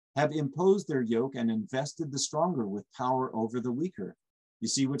 inequality, have imposed their yoke and invested the stronger with power over the weaker. You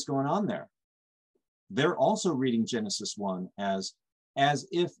see what's going on there? They're also reading Genesis 1 as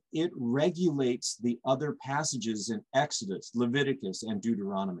if it regulates the other passages in Exodus, Leviticus, and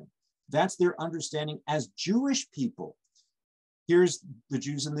Deuteronomy. That's their understanding as Jewish people. Here's the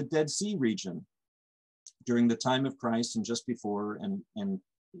Jews in the Dead Sea region during the time of Christ and just before, and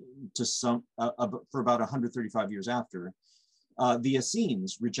to some for about 135 years after. The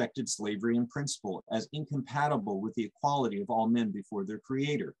Essenes rejected slavery in principle as incompatible with the equality of all men before their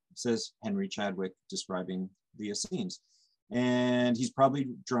creator, says Henry Chadwick, describing the Essenes. And he's probably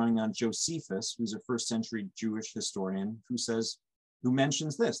drawing on Josephus, who's a first century Jewish historian, who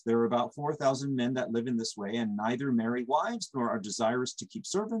mentions this: there are about 4,000 men that live in this way and neither marry wives nor are desirous to keep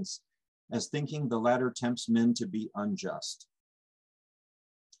servants, as thinking the latter tempts men to be unjust.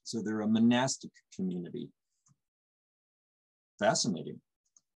 So they're a monastic community. Fascinating.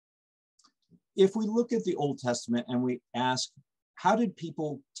 If we look at the Old Testament and we ask, how did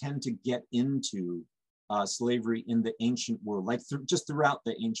people tend to get into slavery in the ancient world, like just throughout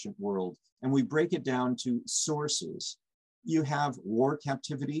the ancient world, and we break it down to sources. You have war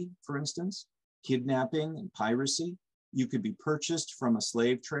captivity, for instance, kidnapping and piracy. You could be purchased from a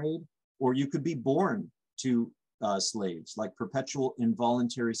slave trade, or you could be born to slaves, like perpetual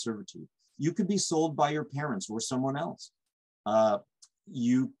involuntary servitude. You could be sold by your parents or someone else.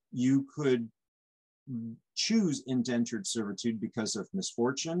 You could choose indentured servitude because of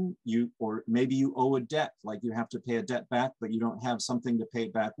misfortune, or maybe you owe a debt, like you have to pay a debt back, but you don't have something to pay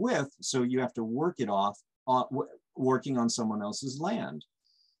it back with, so you have to work it off working on someone else's land.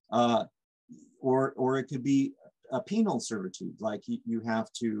 Or it could be a penal servitude, like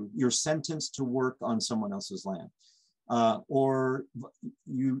you're sentenced to work on someone else's land. Or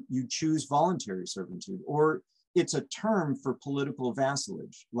you choose voluntary servitude, or it's a term for political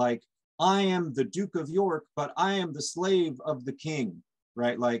vassalage, like I am the Duke of York, but I am the slave of the king,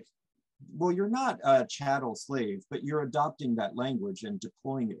 right? Like, well, you're not a chattel slave, but you're adopting that language and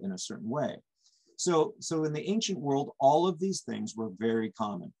deploying it in a certain way. So in the ancient world, all of these things were very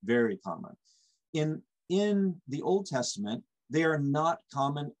common, very common. In the Old Testament, they are not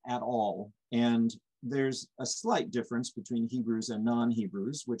common at all. And there's a slight difference between Hebrews and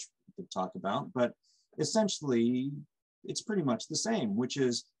non-Hebrews, which we could talk about, but essentially it's pretty much the same, which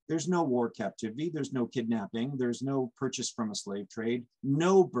is there's no war captivity, there's no kidnapping, there's no purchase from a slave trade,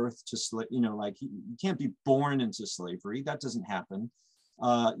 no birth to slave, like you can't be born into slavery, that doesn't happen.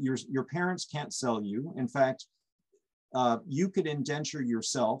 Your parents can't sell you. In fact, you could indenture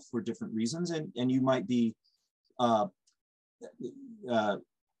yourself for different reasons, and you might be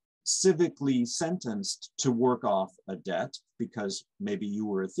civically sentenced to work off a debt because maybe you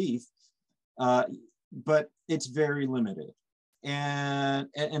were a thief, but it's very limited.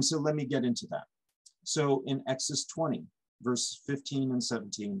 And so let me get into that. So in Exodus 20, verse 15 and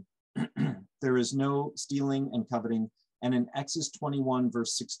 17, there is no stealing and coveting. And in Exodus 21,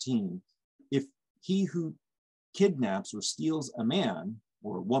 verse 16, if he who kidnaps or steals a man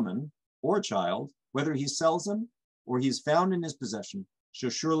or a woman or a child, whether he sells them or he's found in his possession, shall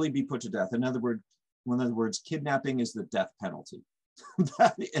surely be put to death. In other words, kidnapping is the death penalty,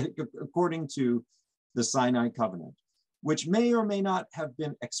 according to the Sinai covenant, which may or may not have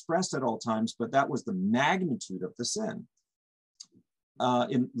been expressed at all times, but that was the magnitude of the sin.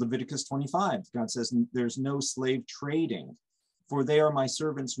 In Leviticus 25, God says, there's no slave trading, for they are my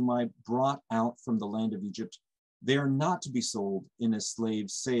servants whom I brought out from the land of Egypt. They are not to be sold in a slave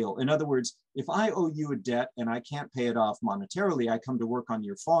sale. In other words, if I owe you a debt and I can't pay it off monetarily, I come to work on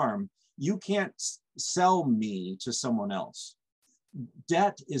your farm, you can't sell me to someone else.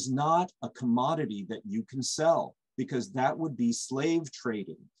 Debt is not a commodity that you can sell, because that would be slave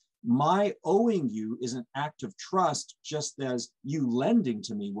trading. My owing you is an act of trust, just as you lending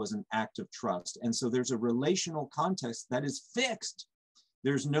to me was an act of trust. And so there's a relational context that is fixed.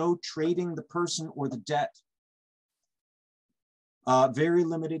 There's no trading the person or the debt. Very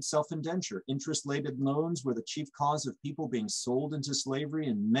limited self-indenture. Interest-laden loans were the chief cause of people being sold into slavery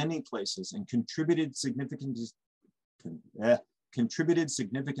in many places, and contributed significantly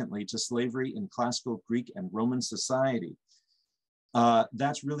to slavery in classical Greek and Roman society.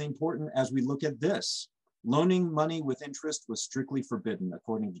 That's really important as we look at this. Loaning money with interest was strictly forbidden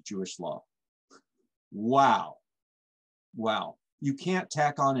according to Jewish law. Wow. Wow. You can't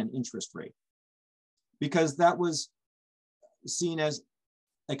tack on an interest rate, because that was seen as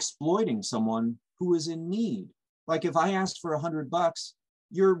exploiting someone who is in need. Like if I asked for $100,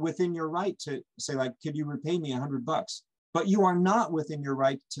 you're within your right to say, like, could you repay me $100? But you are not within your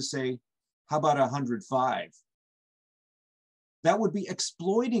right to say, how about 105? That would be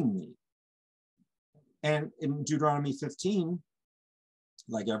exploiting me. And in Deuteronomy 15,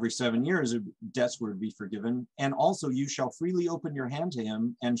 like every 7 years, debts were to be forgiven. And also you shall freely open your hand to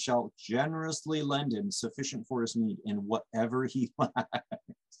him and shall generously lend him sufficient for his need in whatever he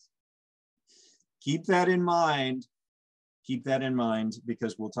lacks. Keep that in mind. Keep that in mind,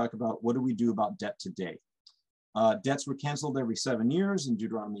 because we'll talk about what do we do about debt today. Debts were canceled every 7 years in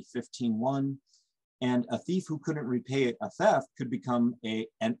Deuteronomy 15:1. And a thief who couldn't repay a theft could become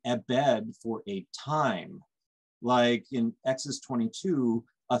an ebed for a time. Like in Exodus 22,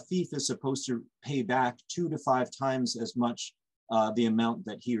 a thief is supposed to pay back 2 to 5 times as much the amount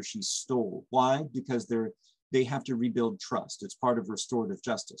that he or she stole. Why? Because they have to rebuild trust. It's part of restorative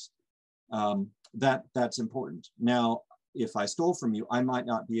justice. That's important. Now, if I stole from you, I might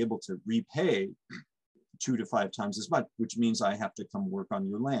not be able to repay 2 to 5 times as much, which means I have to come work on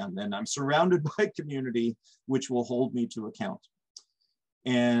your land. And I'm surrounded by community which will hold me to account.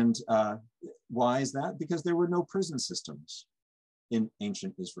 And why is that? Because there were no prison systems in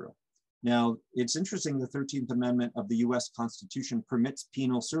ancient Israel. Now, it's interesting, the 13th Amendment of the US Constitution permits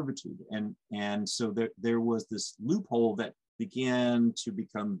penal servitude. And so there was this loophole that began to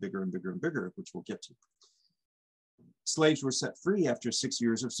become bigger and bigger and bigger, which we'll get to. Slaves were set free after 6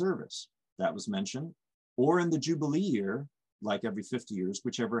 years of service. That was mentioned. Or in the Jubilee year, like every 50 years,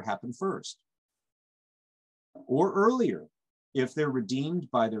 whichever happened first. Or earlier, if they're redeemed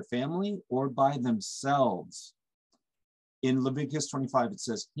by their family or by themselves. In Leviticus 25, it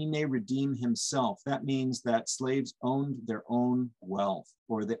says, he may redeem himself. That means that slaves owned their own wealth,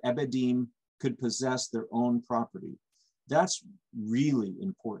 or the ebedim could possess their own property. That's really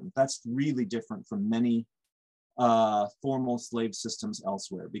important. That's really different from many formal slave systems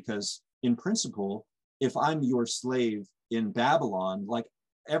elsewhere, because in principle, if I'm your slave in Babylon, like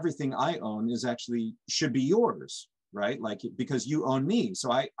everything I own is actually should be yours, right? Like, because you own me.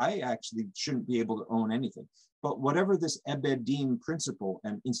 So I actually shouldn't be able to own anything. But whatever this ebedim principle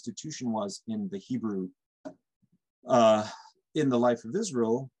and institution was in the Hebrew, in the life of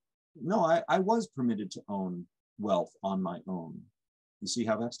Israel, no, I was permitted to own wealth on my own. You see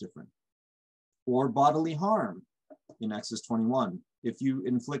how that's different. Or bodily harm in Exodus 21. If you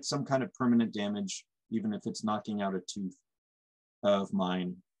inflict some kind of permanent damage, even if it's knocking out a tooth of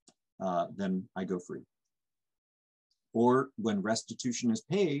mine, then I go free. Or when restitution is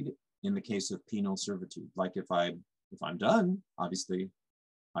paid in the case of penal servitude, like if I'm done, obviously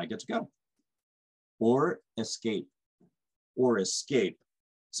I get to go. Or escape.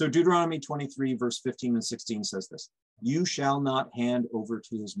 So Deuteronomy 23, verse 15 and 16 says this: you shall not hand over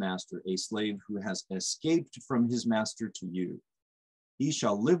to his master a slave who has escaped from his master to you. He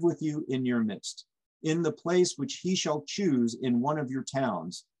shall live with you in your midst, in the place which he shall choose in one of your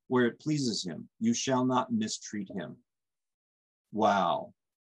towns, where it pleases him. You shall not mistreat him. Wow.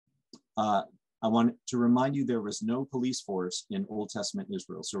 I want to remind you, there was no police force in Old Testament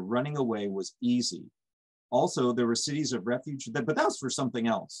Israel, so running away was easy. Also, there were cities of refuge, but that was for something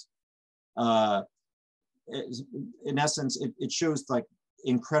else. In essence, it shows like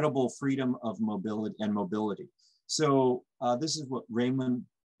incredible freedom of mobility. So this is what Raymond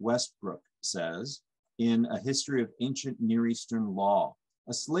Westbrook says in A History of Ancient Near Eastern Law.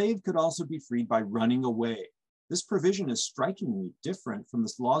 A slave could also be freed by running away. This provision is strikingly different from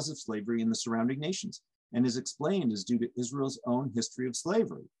the laws of slavery in the surrounding nations and is explained as due to Israel's own history of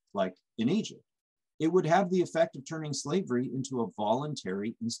slavery, like in Egypt. It would have the effect of turning slavery into a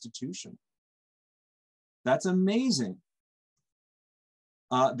voluntary institution. That's amazing.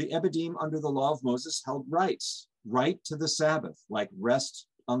 The Ebedim under the law of Moses held rights, right to the Sabbath, like rest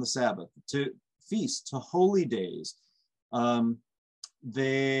on the Sabbath, to feasts, to holy days.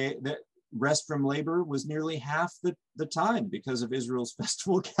 The rest from labor was nearly half the time because of Israel's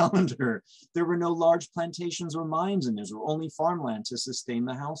festival calendar. There were no large plantations or mines in Israel, only farmland to sustain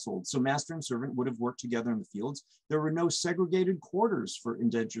the household. So master and servant would have worked together in the fields. There were no segregated quarters for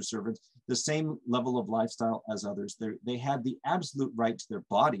indentured servants, the same level of lifestyle as others. They had the absolute right to their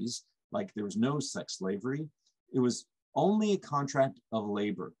bodies, like there was no sex slavery. It was only a contract of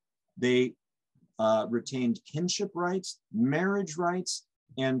labor. They retained kinship rights, marriage rights,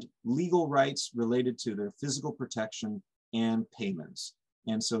 and legal rights related to their physical protection and payments.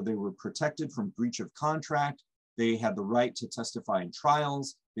 And so they were protected from breach of contract. They had the right to testify in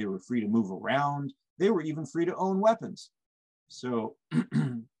trials. They were free to move around. They were even free to own weapons. So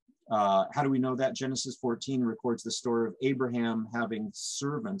how do we know that? Genesis 14 records the story of Abraham having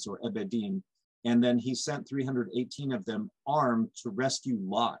servants, or Ebedim, and then he sent 318 of them armed to rescue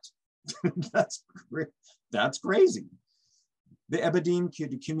Lot. That's crazy. The Ebedim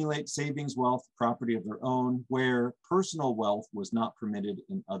could accumulate savings, wealth, property of their own, where personal wealth was not permitted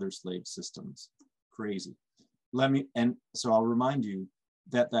in other slave systems. Crazy. So I'll remind you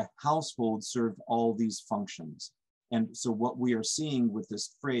that the household served all these functions. And so what we are seeing with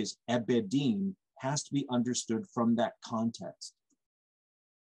this phrase, Ebedim, has to be understood from that context.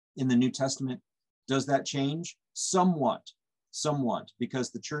 In the New Testament, does that change? Somewhat, because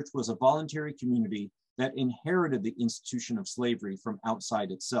the church was a voluntary community that inherited the institution of slavery from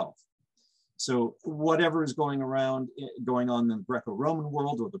outside itself. So whatever is going on in the Greco-Roman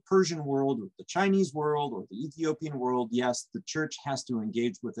world, or the Persian world, or the Chinese world, or the Ethiopian world, yes, the church has to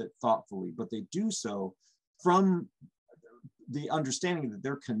engage with it thoughtfully, but they do so from the understanding that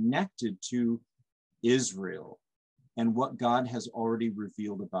they're connected to Israel and what God has already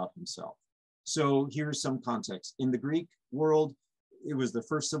revealed about himself. So here's some context. In the Greek world, it was the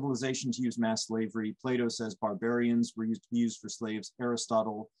first civilization to use mass slavery. Plato says barbarians were used for slaves.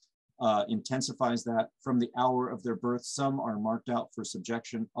 Aristotle intensifies that. From the hour of their birth, some are marked out for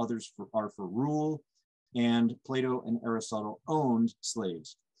subjection, others are for rule. And Plato and Aristotle owned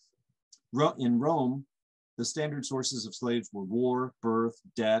slaves. In Rome, the standard sources of slaves were war, birth,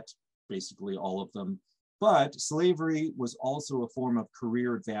 debt, basically all of them. But slavery was also a form of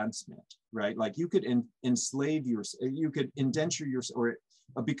career advancement, right? Like you could enslave you could indenture or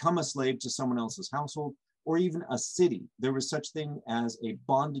become a slave to someone else's household, or even a city. There was such thing as a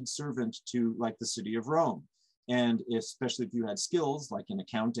bonded servant to, like, the city of Rome. And especially if you had skills like in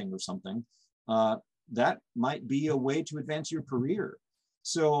accounting or something, that might be a way to advance your career.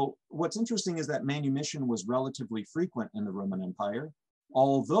 So what's interesting is that manumission was relatively frequent in the Roman Empire,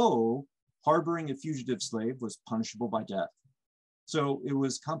 although harboring a fugitive slave was punishable by death. So it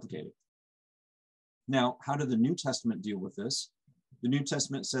was complicated. Now, how did the New Testament deal with this? The New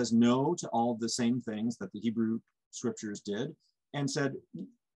Testament says no to all the same things that the Hebrew scriptures did, and said,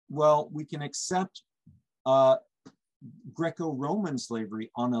 well, we can accept Greco-Roman slavery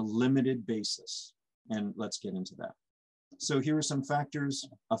on a limited basis. And let's get into that. So here are some factors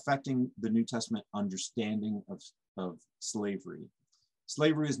affecting the New Testament understanding of slavery.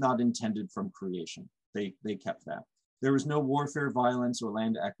 Slavery is not intended from creation. They kept that. There was no warfare, violence, or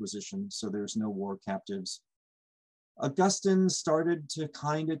land acquisition, so there's no war captives. Augustine started to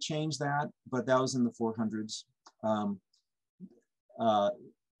kind of change that, but that was in the 400s.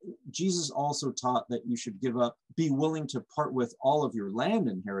 Jesus also taught that you should be willing to part with all of your land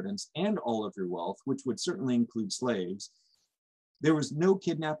inheritance and all of your wealth, which would certainly include slaves. There was no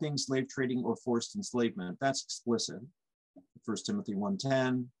kidnapping, slave trading, or forced enslavement. That's explicit. 1 Timothy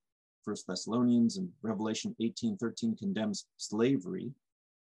 1:10, 1 Thessalonians, and Revelation 18:13 condemns slavery.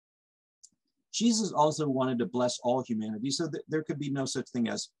 Jesus also wanted to bless all humanity, so that there could be no such thing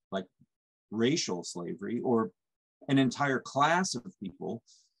as like racial slavery or an entire class of people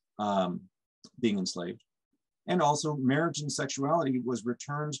being enslaved. And also marriage and sexuality was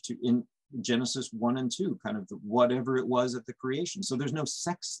returned to in Genesis 1 and 2, kind of whatever it was at the creation. So there's no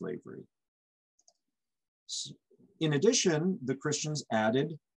sex slavery. In addition, the Christians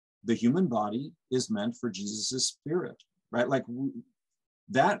added the human body is meant for Jesus's spirit, right? Like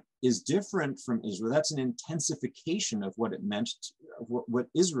That is different from Israel. That's an intensification of what it meant, what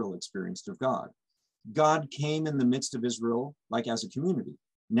Israel experienced of God. God came in the midst of Israel, like as a community.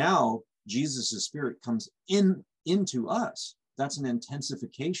 Now, Jesus' spirit comes into us. That's an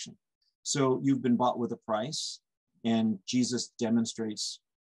intensification. So you've been bought with a price, and Jesus demonstrates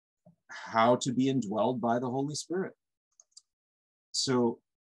how to be indwelled by the Holy Spirit. So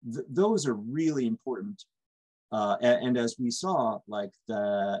those are really important. And as we saw, like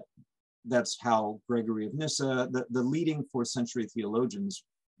that's how Gregory of Nyssa, the leading 4th century theologians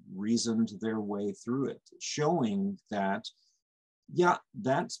reasoned their way through it, showing that, yeah,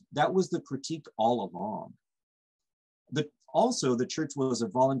 that was the critique all along. Also, the church was a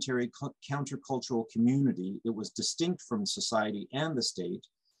voluntary countercultural community. It was distinct from society and the state,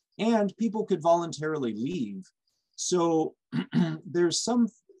 and people could voluntarily leave. So there's some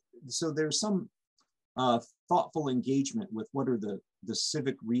thoughtful engagement with what are the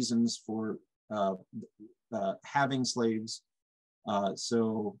civic reasons for having slaves. And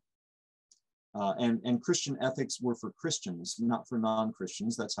Christian ethics were for Christians, not for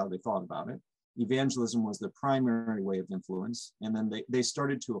non-Christians. That's how they thought about it. Evangelism was the primary way of influence. And then they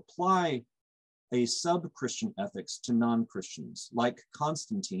started to apply a sub-Christian ethics to non-Christians, like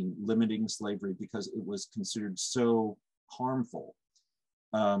Constantine limiting slavery because it was considered so harmful.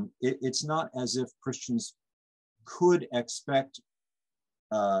 It's not as if Christians could expect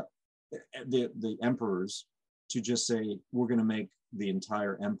the emperors to just say, we're going to make the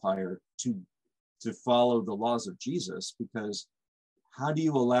entire empire to follow the laws of Jesus, because how do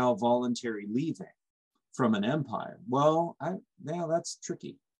you allow voluntary leaving from an empire? Well, that's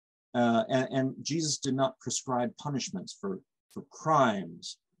tricky. And Jesus did not prescribe punishments for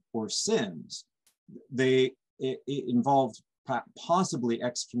crimes or sins. It involved possibly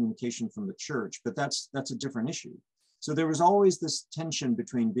excommunication from the church, but that's a different issue. So there was always this tension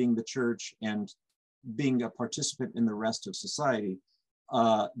between being the church and being a participant in the rest of society,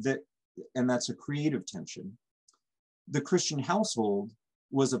 and that's a creative tension. The Christian household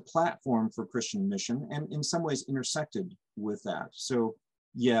was a platform for Christian mission, and in some ways intersected with that. So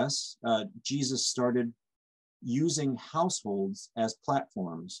yes, Jesus started using households as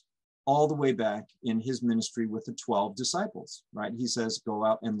platforms all the way back in his ministry with the 12 disciples, right? He says, go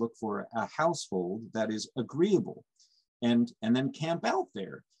out and look for a household that is agreeable, and then camp out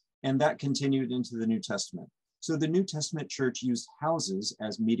there. And that continued into the New Testament. So the New Testament church used houses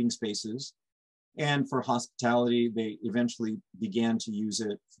as meeting spaces, and for hospitality, they eventually began to use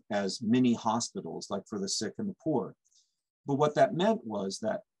it as mini hospitals, like for the sick and the poor. But what that meant was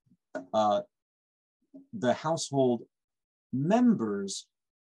that the household members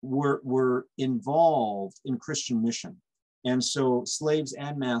were involved in Christian mission. And so slaves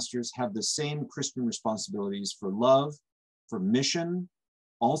and masters have the same Christian responsibilities for love, for mission,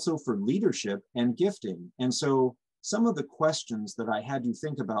 also for leadership and gifting. And so some of the questions that I had you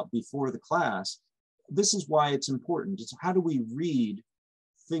think about before the class, this is why it's important. It's how do we read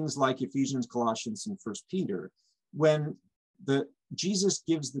things like Ephesians, Colossians, and 1 Peter when Jesus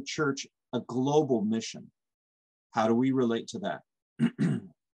gives the church a global mission? How do we relate to that?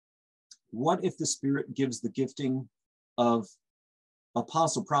 What if the Spirit gives the gifting of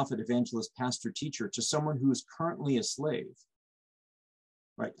apostle, prophet, evangelist, pastor, teacher to someone who is currently a slave?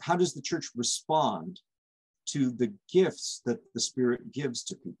 Right? How does the church respond to the gifts that the Spirit gives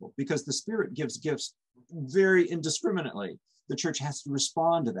to people? Because the Spirit gives gifts very indiscriminately. The church has to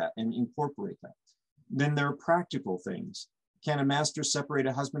respond to that and incorporate that. Then there are practical things. Can a master separate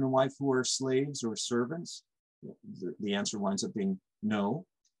a husband and wife who are slaves or servants? The answer winds up being no.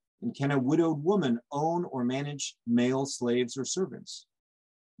 And can a widowed woman own or manage male slaves or servants?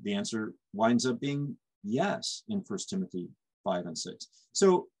 The answer winds up being yes in 1 Timothy 5 and 6.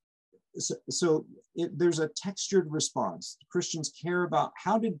 So there's a textured response. Christians care about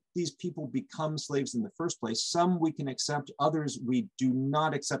how did these people become slaves in the first place. Some we can accept, others we do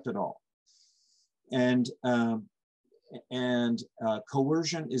not accept at all. And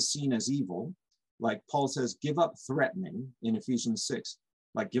coercion is seen as evil. Like Paul says, give up threatening in Ephesians 6.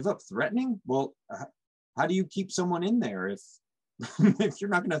 Like, give up threatening? Well, how do you keep someone in there if you're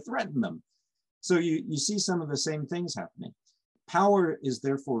not going to threaten them? So you see some of the same things happening. Power is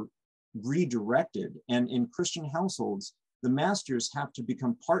therefore redirected. And in Christian households, the masters have to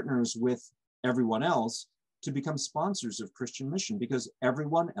become partners with everyone else to become sponsors of Christian mission, because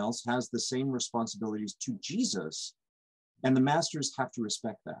everyone else has the same responsibilities to Jesus, and the masters have to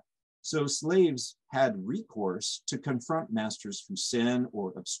respect that. So slaves had recourse to confront masters who sin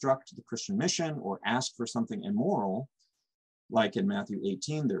or obstruct the Christian mission or ask for something immoral. Like in Matthew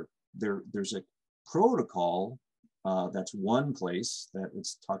 18, there's a protocol That's one place that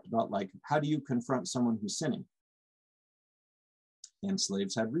it's talked about, like, how do you confront someone who's sinning? And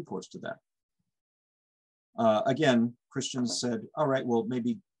slaves had recourse to that. Again, Christians said, all right, well,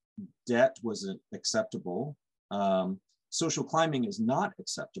 maybe debt wasn't acceptable. Social climbing is not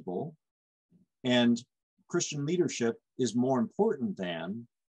acceptable. And Christian leadership is more important than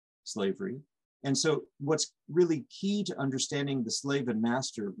slavery. And so what's really key to understanding the slave and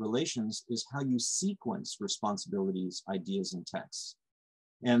master relations is how you sequence responsibilities, ideas, and texts.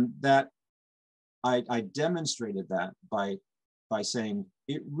 And that I demonstrated that by saying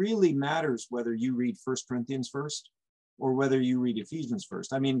it really matters whether you read 1 Corinthians first or whether you read Ephesians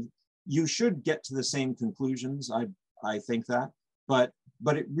first. I mean, you should get to the same conclusions, I think that, but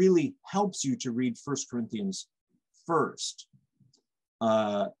it really helps you to read 1 Corinthians first.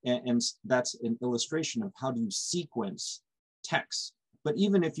 And that's an illustration of how do you sequence texts. But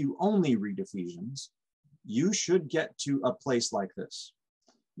even if you only read Ephesians, you should get to a place like this.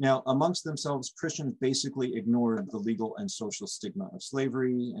 Now, amongst themselves, Christians basically ignored the legal and social stigma of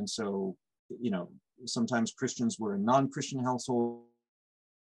slavery. And so, you know, sometimes Christians were in non-Christian households.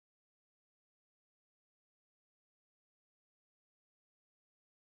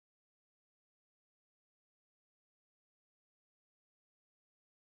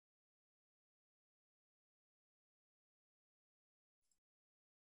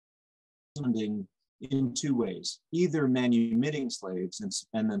 In two ways, either manumitting slaves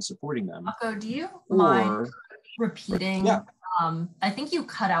and then supporting them. Mako, do you mind repeating? Yeah. I think you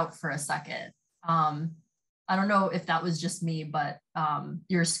cut out for a second. I don't know if that was just me, but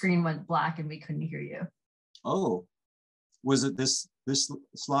your screen went black and we couldn't hear you. Oh, was it this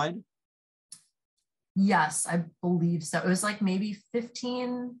slide? Yes, I believe so. It was like maybe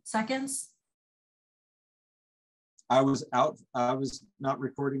 15 seconds. I was not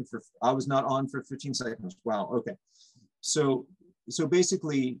on for 15 seconds. Wow, okay. So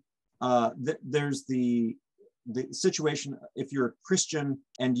basically, there's the situation, if you're a Christian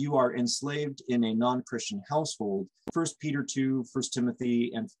and you are enslaved in a non-Christian household, 1 Peter 2, 1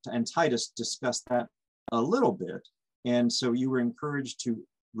 Timothy, and Titus discuss that a little bit. And so you were encouraged to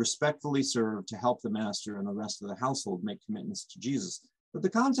respectfully serve, to help the master and the rest of the household make commitments to Jesus. But the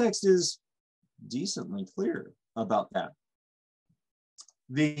context is decently clear about that.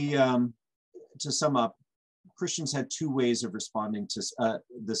 To sum up, Christians had two ways of responding to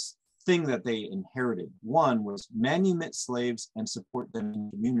this thing that they inherited. One was manumit slaves and support them in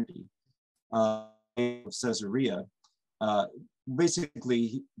community. Caesarea,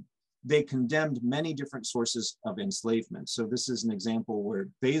 basically, they condemned many different sources of enslavement. So this is an example where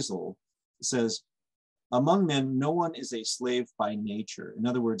Basil says, among men, no one is a slave by nature. In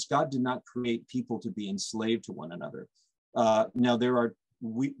other words, God did not create people to be enslaved to one another. Now, there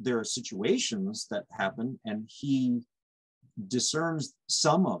are situations that happen, and he discerns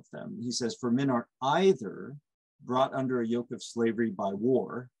some of them. He says, for men are either brought under a yoke of slavery by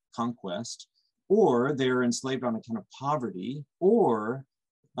war, conquest, or they're enslaved on account of poverty, or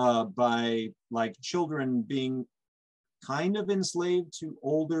by like children being kind of enslaved to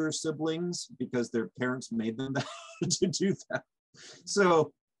older siblings because their parents made them to do that.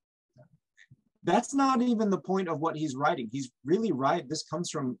 So that's not even the point of what he's writing. He's really right. This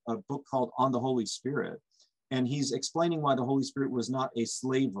comes from a book called On the Holy Spirit. And he's explaining why the Holy Spirit was not a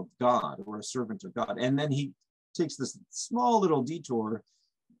slave of God or a servant of God. And then he takes this small little detour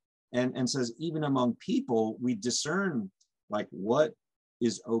and says, even among people, we discern like what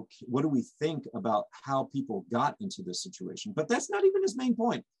is okay, what do we think about how people got into this situation? But that's not even his main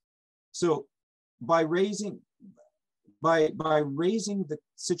point. So by raising the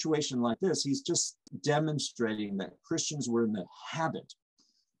situation like this, he's just demonstrating that Christians were in the habit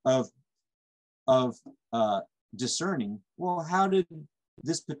of discerning, well, how did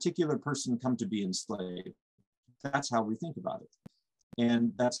this particular person come to be enslaved? That's how we think about it.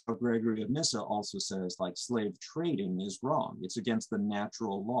 And that's how Gregory of Nyssa also says, like, slave trading is wrong. It's against the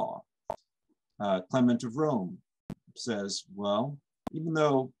natural law. Clement of Rome says, well, even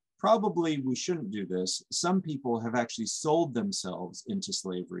though probably we shouldn't do this, some people have actually sold themselves into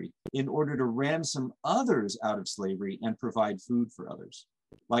slavery in order to ransom others out of slavery and provide food for others.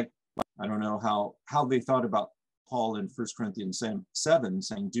 Like, I don't know how they thought about Paul in 1 Corinthians 7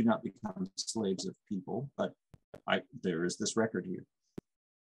 saying, do not become slaves of people, but there is this record here.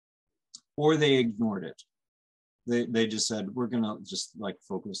 Or they ignored it. They just said, we're gonna just like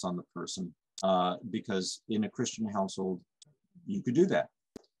focus on the person because in a Christian household, you could do that.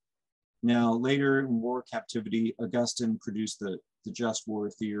 Now, later in war captivity, Augustine produced the just war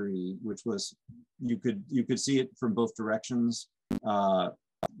theory, which was, you could see it from both directions.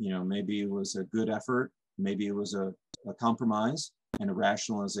 Maybe it was a good effort. maybe it was a compromise and a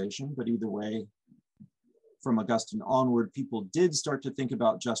rationalization, but either way, from Augustine onward, people did start to think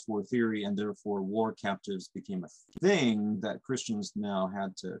about just war theory, and therefore war captives became a thing that Christians now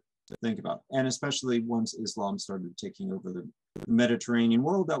had to think about. And especially once Islam started taking over the Mediterranean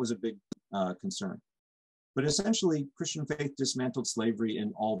world, that was a big concern. But essentially, Christian faith dismantled slavery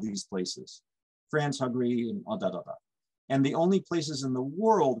in all these places, France, Hungary, and And the only places in the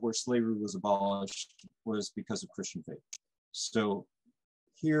world where slavery was abolished was because of Christian faith. So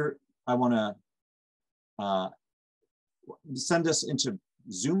here I want to send us into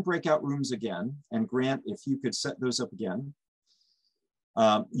Zoom breakout rooms again. And Grant, if you could set those up again.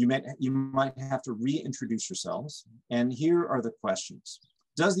 You might have to reintroduce yourselves. And here are the questions.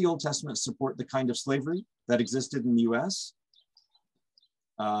 Does the Old Testament support the kind of slavery that existed in the US?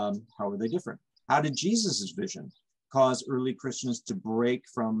 How are they different? How did Jesus's vision cause early Christians to break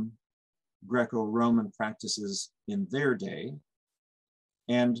from Greco-Roman practices in their day?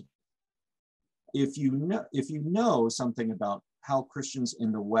 And if you know something about how Christians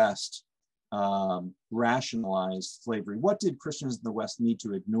in the West rationalized slavery, what did Christians in the West need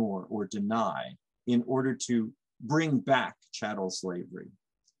to ignore or deny in order to bring back chattel slavery?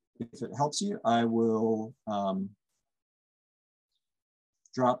 If it helps you, I will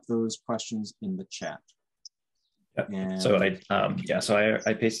drop those questions in the chat. Yep. And so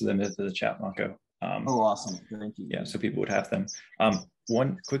I pasted them into the chat, Mako. Oh, awesome! Thank you. Yeah, so people would have them.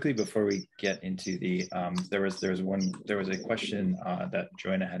 One quickly before we get into the there was a question that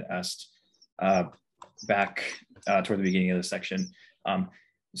Joanna had asked back toward the beginning of the section.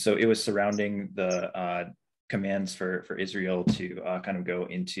 So it was surrounding the commands for Israel to kind of go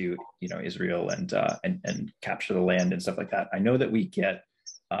into Israel and capture the land and stuff like that. I know that we get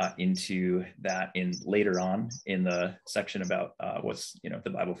into that in later on in the section about what's the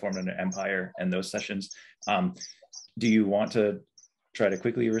Bible formed under empire and those sessions. Do you want to try to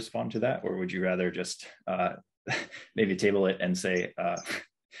quickly respond to that, or would you rather just maybe table it and say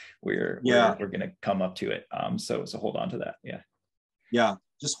we're going to come up to it? So hold on to that. Yeah,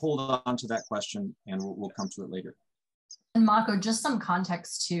 just hold on to that question and we'll come to it later. And Mako, just some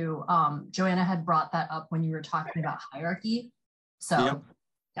context too. Joanna had brought that up when you were talking about hierarchy. So yep.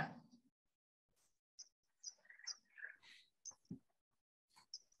 Yeah.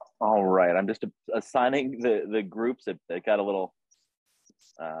 All right, I'm just assigning the groups. It got a little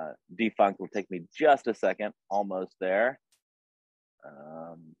defunct. Will take me just a second. Almost there.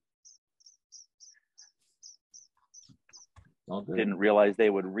 Didn't realize they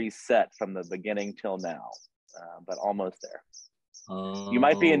would reset from the beginning till now, but almost there. You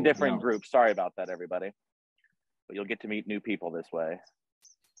might be in different groups. Sorry about that, everybody. But you'll get to meet new people this way.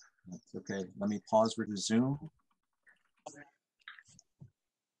 That's okay. Let me pause for the Zoom.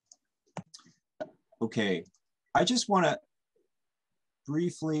 Okay, I just want to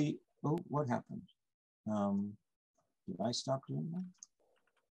briefly, oh, what happened? Did I stop doing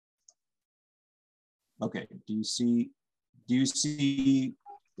that? Okay, do you see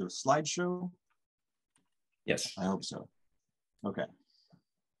the slideshow? Yes. I hope so. Okay.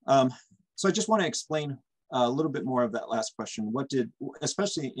 So I just want to explain a little bit more of that last question. What did,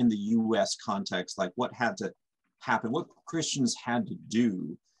 especially in the US context, like what had to happen, what Christians had to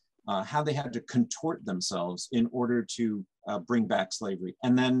do, how they had to contort themselves in order to bring back slavery.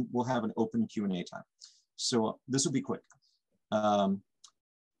 And then we'll have an open Q&A time. So this will be quick. To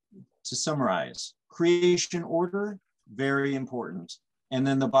summarize, creation order, very important. And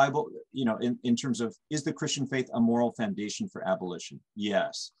then the Bible, in terms of, is the Christian faith a moral foundation for abolition?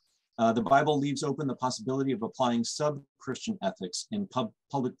 Yes. The Bible leaves open the possibility of applying sub-Christian ethics in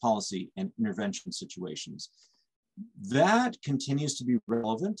public policy and intervention situations. That continues to be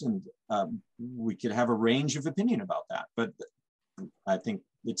relevant, and we could have a range of opinion about that, but I think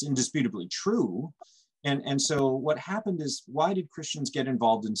it's indisputably true. And so what happened is, why did Christians get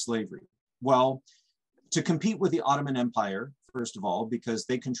involved in slavery? Well, to compete with the Ottoman Empire, first of all, because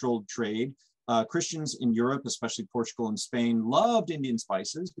they controlled trade. Christians in Europe, especially Portugal and Spain, loved Indian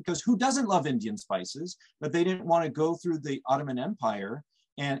spices, because who doesn't love Indian spices? But they didn't want to go through the Ottoman Empire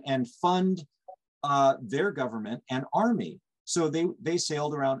and fund their government and army. So they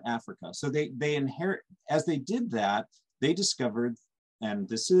sailed around Africa. So they inherit, as they did that, they discovered, and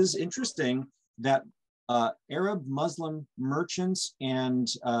this is interesting, that Arab Muslim merchants and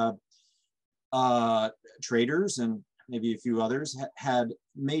traders and maybe a few others had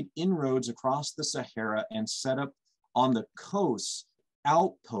made inroads across the Sahara and set up on the coasts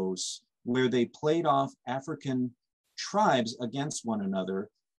outposts where they played off African tribes against one another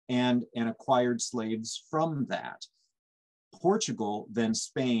and acquired slaves from that. Portugal, then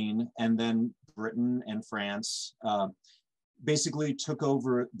Spain, and then Britain and France, basically took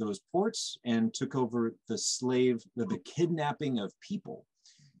over those ports and took over the kidnapping of people.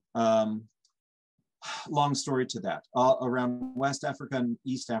 Long story to that, around West Africa and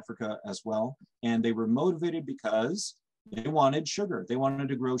East Africa as well. And they were motivated because they wanted sugar. They wanted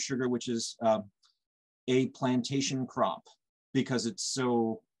to grow sugar, which is a plantation crop, because it's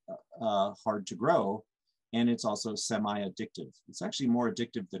so hard to grow, and it's also semi-addictive. It's actually more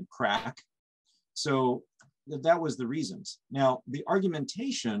addictive than crack. So that was the reasons. Now, the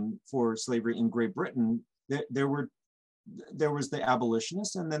argumentation for slavery in Great Britain, there was the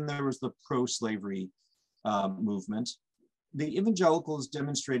abolitionists, and then there was the pro-slavery movement. The evangelicals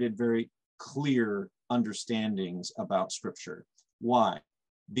demonstrated very clear understandings about scripture. Why?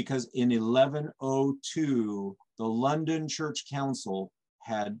 Because in 1102, the London Church Council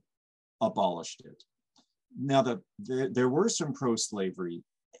had abolished it. Now, there were some pro-slavery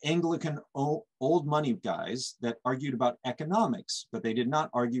Anglican old money guys that argued about economics, but they did not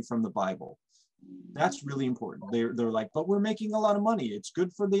argue from the Bible. That's really important. They're like, but we're making a lot of money. It's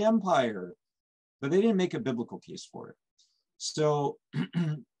good for the empire. But they didn't make a biblical case for it. So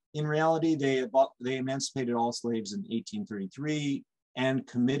in reality, they emancipated all slaves in 1833 and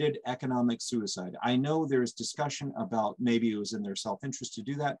committed economic suicide. I know there's discussion about maybe it was in their self-interest to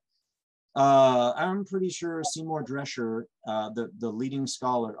do that. I'm pretty sure Seymour Drescher, the leading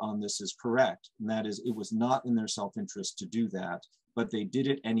scholar on this, is correct. And that is, it was not in their self-interest to do that, but they did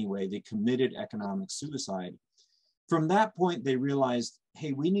it anyway. They committed economic suicide. From that point, they realized,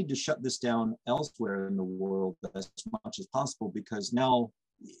 hey, we need to shut this down elsewhere in the world as much as possible, because now,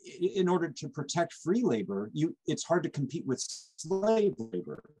 in order to protect free labor, it's hard to compete with slave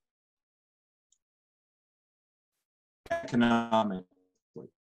labor economically.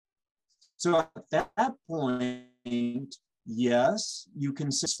 So at that point, yes, you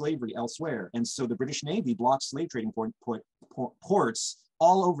can see slavery elsewhere. And so the British Navy blocked slave trading ports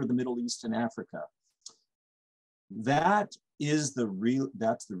all over the Middle East and Africa. That's the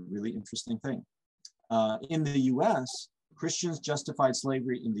really interesting thing. In the US, Christians justified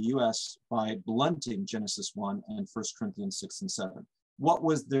slavery in the US by blunting Genesis 1 and 1 Corinthians 6 and 7. What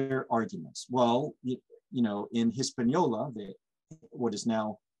was their arguments? Well, in Hispaniola, what is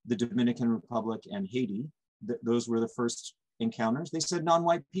now the Dominican Republic and Haiti, those were the first encounters. They said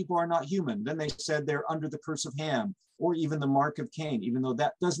non-white people are not human. Then they said they're under the curse of Ham, or even the mark of Cain, even though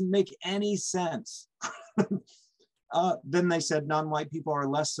that doesn't make any sense. Then they said non-white people are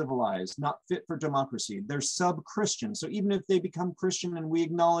less civilized, not fit for democracy. They're sub-Christian. So even if they become Christian and we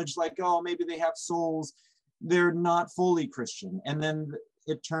acknowledge like, oh, maybe they have souls, they're not fully Christian. And then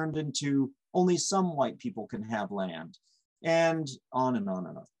it turned into only some white people can have land, and on and on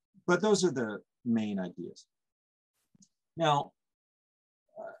and on. But those are the main ideas. Now,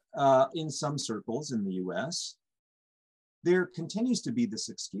 in some circles in the US, there continues to be this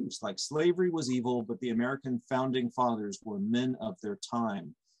excuse, like slavery was evil, but the American founding fathers were men of their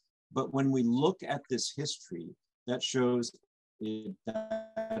time. But when we look at this history, that shows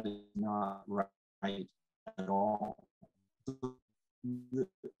that is not right at all.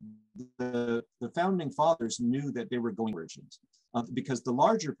 The founding fathers knew that they were going origins, because the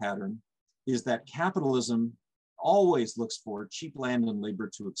larger pattern is that capitalism always looks for cheap land and labor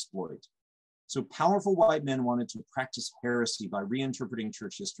to exploit. So powerful white men wanted to practice heresy by reinterpreting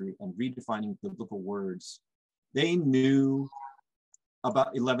church history and redefining biblical words. They knew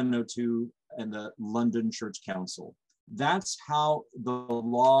about 1102 and the London Church Council. That's how the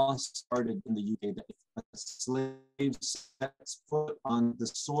law started in the UK, that if a slave sets foot on the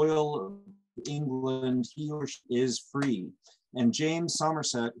soil of England, he or she is free. And James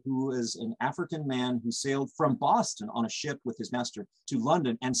Somerset, who is an African man who sailed from Boston on a ship with his master to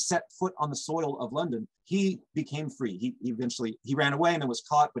London and set foot on the soil of London, he became free. He eventually ran away and then was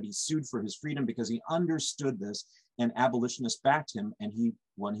caught, but he sued for his freedom because he understood this, and abolitionists backed him, and he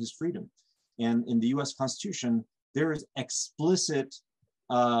won his freedom. And in the US Constitution, there is explicit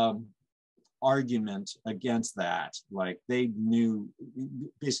argument against that. Like, they knew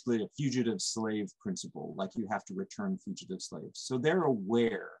basically a fugitive slave principle, like you have to return fugitive slaves. So they're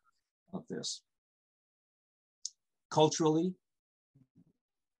aware of this. Culturally,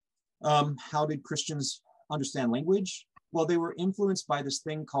 how did Christians understand language? Well, they were influenced by this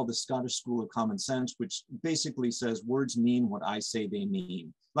thing called the Scottish School of Common Sense, which basically says words mean what I say they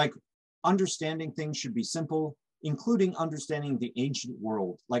mean. Like, understanding things should be simple, including understanding the ancient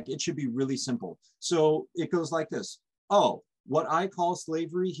world. Like, it should be really simple. So it goes like this. Oh, what I call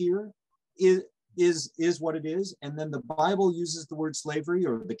slavery here is what it is. And then the Bible uses the word slavery,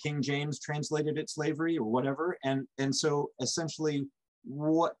 or the King James translated it slavery or whatever. And so essentially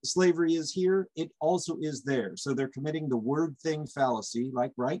what slavery is here, it also is there. So they're committing the word thing fallacy,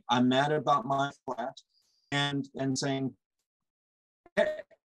 like, right, I'm mad about my flat, and saying,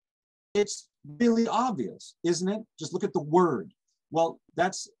 it's really obvious, isn't it? Just look at the word. Well,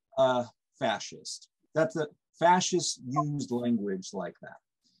 that's fascist. That's a fascist used language like that.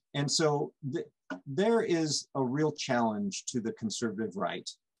 And so there is a real challenge to the conservative right,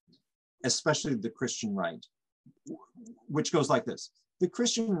 especially the Christian right, which goes like this. The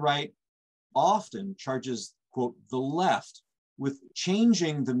Christian right often charges, quote, the left with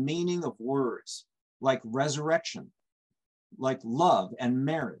changing the meaning of words like resurrection, like love and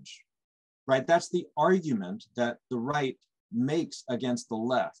marriage, right? That's the argument that the right makes against the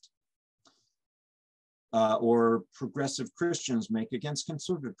left, or progressive Christians make against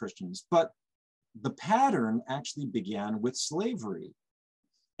conservative Christians. But the pattern actually began with slavery.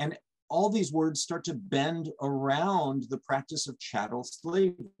 And all these words start to bend around the practice of chattel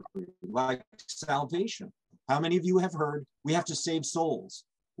slavery, like salvation. How many of you have heard, we have to save souls?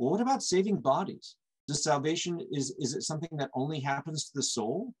 Well, what about saving bodies? Does salvation, is it something that only happens to the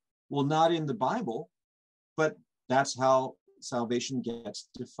soul? Well, not in the Bible, but that's how salvation gets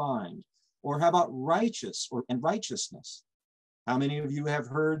defined. Or how about righteous and righteousness? How many of you have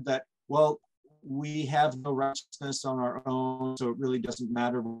heard that, well, we have no righteousness on our own, so it really doesn't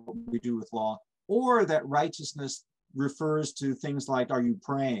matter what we do with law? Or that righteousness refers to things like, are you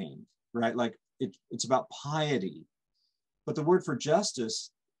praying, right? Like it's about piety. But the word for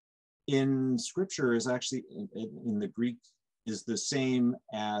justice in scripture is actually, in the Greek, is the same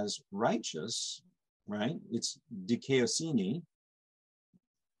as righteous, right? It's dikaiosune.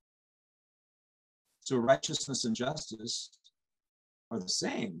 So righteousness and justice are the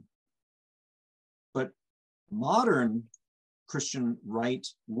same. But modern Christian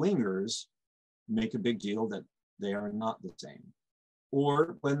right-wingers make a big deal that they are not the same.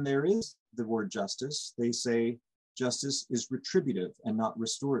 Or when there is the word justice, they say justice is retributive and not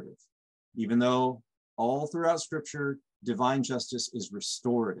restorative, even though all throughout scripture, divine justice is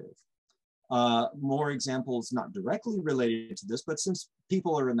restorative. More examples not directly related to this, but since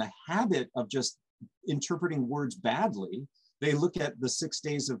people are in the habit of just interpreting words badly, they look at the 6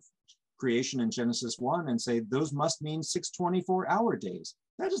 days of creation in Genesis 1 and say, those must mean 6 24-hour days.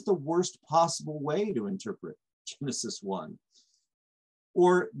 That is the worst possible way to interpret Genesis 1.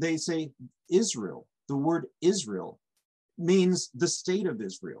 Or they say Israel, the word Israel means the state of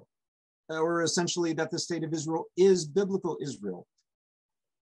Israel, or essentially that the state of Israel is biblical Israel.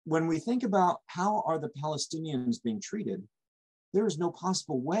 When we think about how are the Palestinians being treated, there is no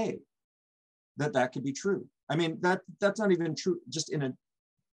possible way that that could be true. I mean, that's not even true just in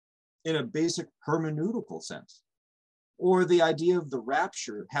a basic hermeneutical sense. Or the idea of the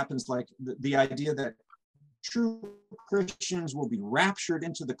rapture happens like the idea that true Christians will be raptured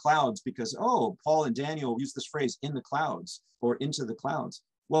into the clouds because, oh, Paul and Daniel use this phrase, in the clouds or into the clouds.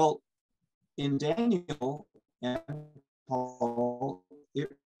 Well, in Daniel and Paul,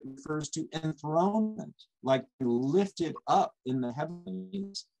 it refers to enthronement, like lifted up in the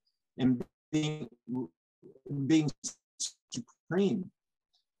heavens and being supreme.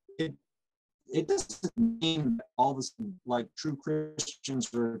 It doesn't mean that all of a sudden, like, true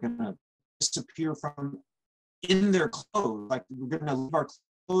Christians are going to disappear from in their clothes, like we're going to leave our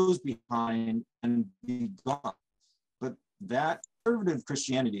clothes behind and be gone. But that conservative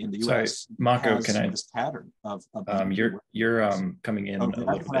Christianity in the U.S. Mako, has this pattern of you're coming in a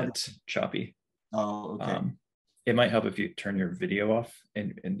little bit choppy. Oh, okay. It might help if you turn your video off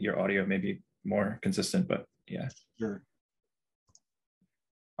and your audio may be more consistent, but yeah. Sure.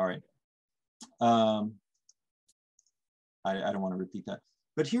 All right. I don't want to repeat that.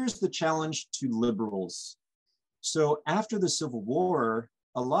 But here's the challenge to liberals. So after the Civil War,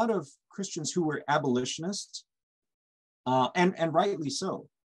 a lot of Christians who were abolitionists, and rightly so,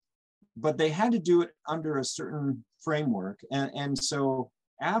 but they had to do it under a certain framework. And so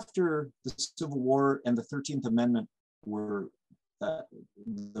after the Civil War and the 13th Amendment were, the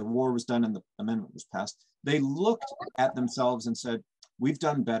war was done and the amendment was passed, they looked at themselves and said, we've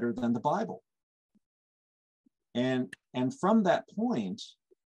done better than the Bible. And from that point,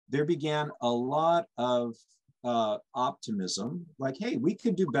 there began a lot of optimism, like, hey, we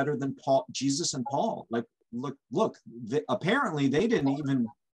could do better than Jesus and Paul. Like, look, apparently they didn't even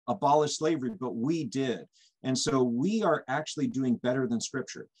abolish slavery, but we did. And so we are actually doing better than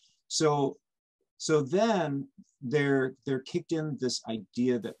scripture. So then there kicked in this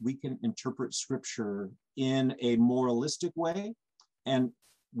idea that we can interpret scripture in a moralistic way. And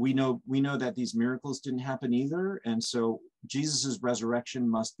we know that these miracles didn't happen either. And so Jesus's resurrection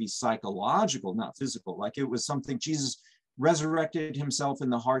must be psychological, not physical. Like it was something Jesus resurrected himself in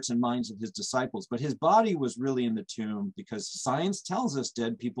the hearts and minds of his disciples, but his body was really in the tomb because science tells us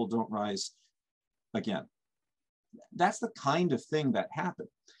dead people don't rise again. That's the kind of thing that happened.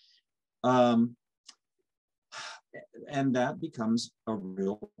 And that becomes a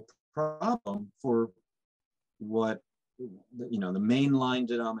real problem for what, you know, the mainline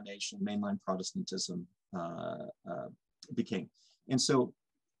denomination, mainline Protestantism became. And so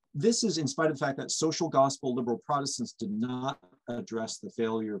this is in spite of the fact that social gospel liberal Protestants did not address the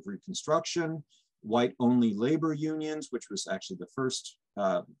failure of Reconstruction, white-only labor unions, which was actually the first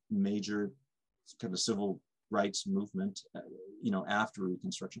major kind of civil rights movement, you know, after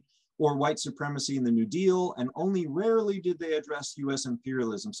Reconstruction, or white supremacy in the New Deal, and only rarely did they address US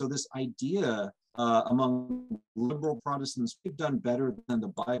imperialism. So this idea among liberal Protestants, we've done better than the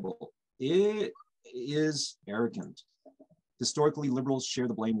Bible, it is arrogant. Historically, liberals share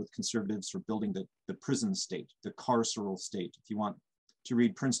the blame with conservatives for building the prison state, the carceral state. If you want to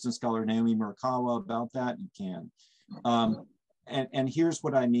read Princeton scholar Naomi Murakawa about that, you can. And here's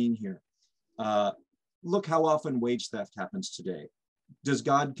what I mean here. Look how often wage theft happens today. Does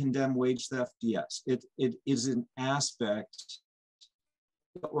God condemn wage theft? Yes. It is an aspect,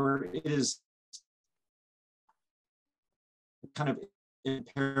 or it is kind of in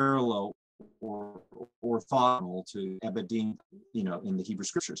parallel or orthogonal to Abadim, you know, in the Hebrew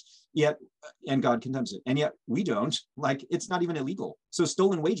scriptures. Yet, and God condemns it, and yet we don't. Like, it's not even illegal. So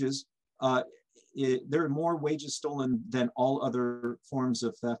stolen wages, there are more wages stolen than all other forms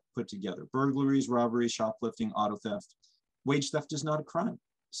of theft put together. Burglaries, robberies, shoplifting, auto theft. Wage theft is not a crime.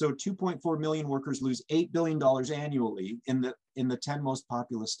 So 2.4 million workers lose $8 billion annually in the 10 most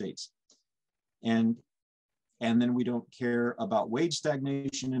populous states. And then we don't care about wage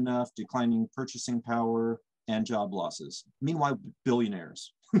stagnation enough, declining purchasing power, and job losses. Meanwhile,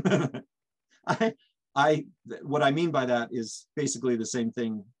 billionaires. What I mean by that is basically the same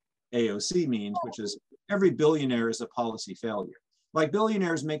thing AOC means, which is every billionaire is a policy failure. Like,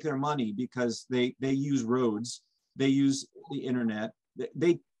 billionaires make their money because they use roads, they use the internet,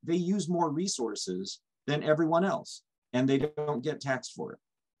 they use more resources than everyone else, and they don't get taxed for it,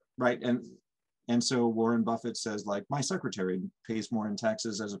 right? And so Warren Buffett says, like, my secretary pays more in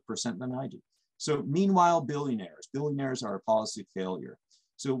taxes as a percent than I do. So meanwhile, billionaires are a policy failure.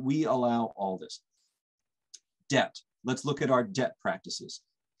 So we allow all this. Debt. Let's look at our debt practices.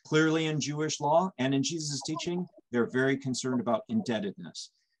 Clearly in Jewish law and in Jesus' teaching, they're very concerned about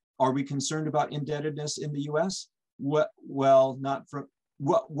indebtedness. Are we concerned about indebtedness in the US? Well,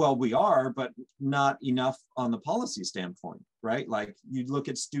 we are, but not enough on the policy standpoint, right? Like, you look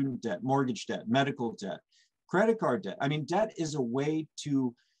at student debt, mortgage debt, medical debt, credit card debt. I mean, debt is a way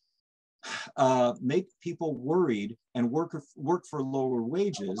to make people worried and work for lower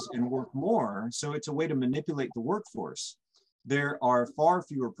wages and work more. So it's a way to manipulate the workforce. There are far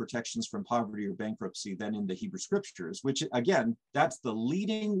fewer protections from poverty or bankruptcy than in the Hebrew scriptures, which, again, that's the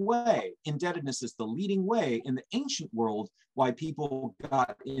leading way. Indebtedness is the leading way in the ancient world why people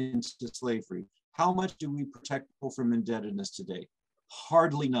got into slavery. How much do we protect people from indebtedness today?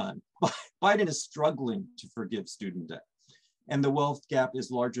 Hardly none. Biden is struggling to forgive student debt. And the wealth gap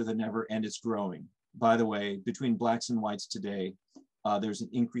is larger than ever, and it's growing. By the way, between blacks and whites today, there's an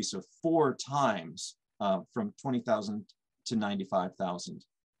increase of 4 times from 20,000 to 95,000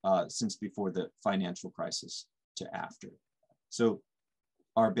 since before the financial crisis to after. So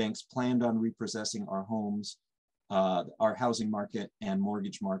our banks planned on repossessing our homes. Our housing market and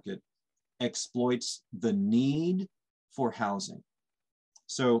mortgage market exploits the need for housing.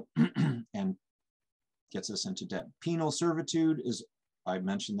 So, and gets us into debt. Penal servitude is, I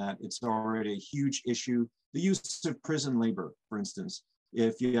mentioned that, it's already a huge issue. The use of prison labor, for instance.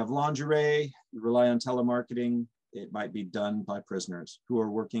 If you have lingerie, you rely on telemarketing, it might be done by prisoners who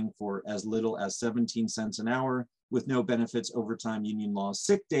are working for as little as 17 cents an hour with no benefits, overtime, union laws,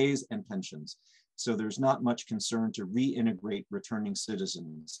 sick days, and pensions. So there's not much concern to reintegrate returning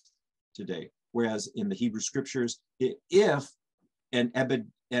citizens today. Whereas in the Hebrew scriptures, if an Ebed,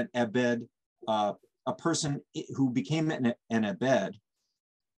 a person who became an Ebed,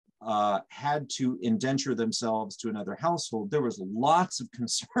 had to indenture themselves to another household, there was lots of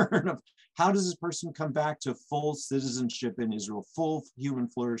concern of how does this person come back to full citizenship in Israel, full human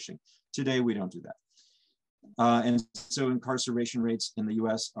flourishing? Today, we don't do that. And so incarceration rates in the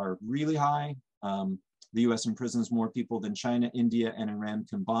US are really high. The US imprisons more people than China, India, and Iran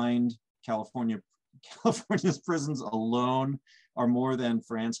combined. California's prisons alone are more than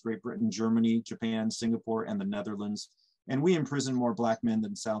France, Great Britain, Germany, Japan, Singapore, and the Netherlands. And we imprison more Black men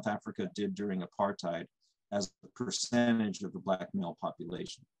than South Africa did during apartheid as a percentage of the Black male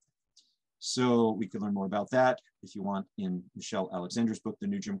population. So we can learn more about that if you want in Michelle Alexander's book, The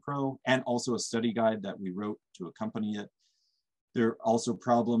New Jim Crow, and also a study guide that we wrote to accompany it. There are also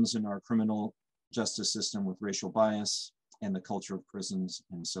problems in our criminal justice system with racial bias and the culture of prisons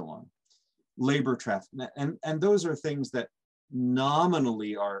and so on. Labor trafficking, and those are things that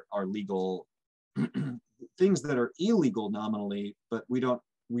nominally are legal, things that are illegal nominally, but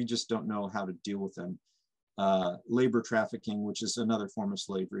we just don't know how to deal with them. Labor trafficking, which is another form of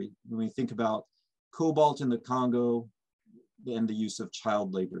slavery. When we think about cobalt in the Congo and the use of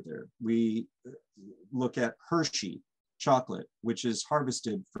child labor there, we look at Hershey chocolate, which is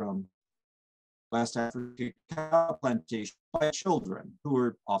harvested from West African cow plantation by children who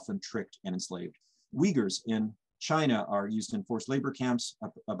are often tricked and enslaved. Uyghurs in China are used in forced labor camps.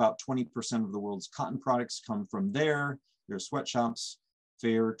 About 20% of the world's cotton products come from there. There are sweatshops.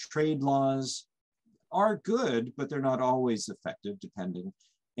 Fair trade laws are good, but they're not always effective, depending.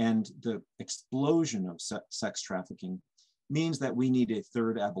 And the explosion of sex trafficking means that we need a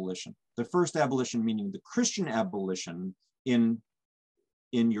third abolition. The first abolition, meaning the Christian abolition in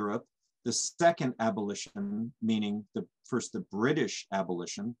Europe. The second abolition, meaning the British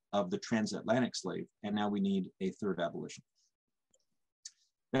abolition of the transatlantic slave. And now we need a third abolition.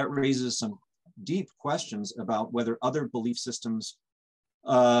 That raises some deep questions about whether other belief systems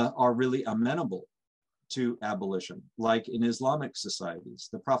are really amenable to abolition, like in Islamic societies.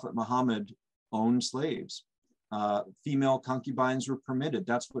 The Prophet Muhammad owned slaves. Female concubines were permitted.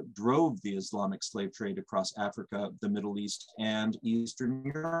 That's what drove the Islamic slave trade across Africa, the Middle East, and Eastern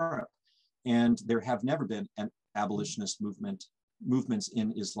Europe. And there have never been an abolitionist movements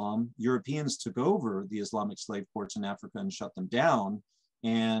in Islam. Europeans took over the Islamic slave ports in Africa and shut them down.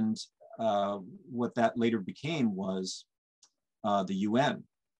 And what that later became was the UN.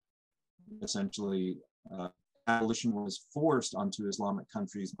 Essentially, abolition was forced onto Islamic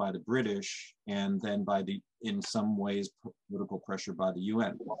countries by the British, and then by in some ways, political pressure by the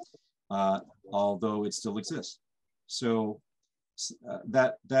UN, although it still exists. So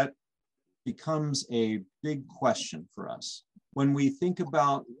that becomes a big question for us. When we think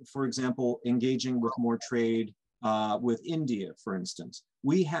about, for example, engaging with more trade with India, for instance,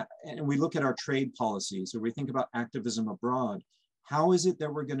 and we look at our trade policies, or we think about activism abroad, how is it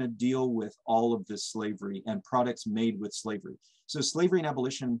that we're going to deal with all of this slavery and products made with slavery? So slavery and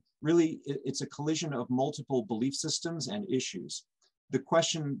abolition, really, it's a collision of multiple belief systems and issues. The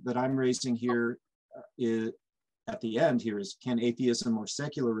question that I'm raising here is, at the end here, is, can atheism or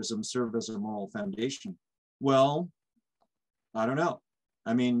secularism serve as a moral foundation? Well, I don't know.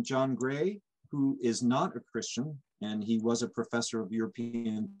 I mean, John Gray, who is not a Christian, and he was a professor of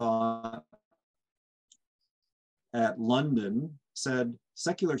European thought at London, said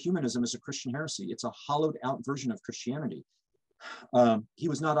secular humanism is a Christian heresy. It's a hollowed out version of Christianity. He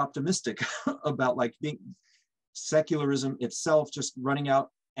was not optimistic about being secularism itself just running out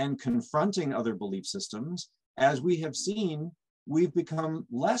and confronting other belief systems. As we have seen, we've become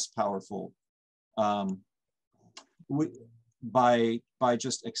less powerful by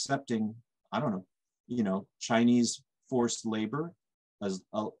just accepting, I don't know, Chinese forced labor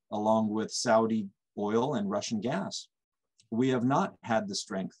along with Saudi oil and Russian gas. We have not had the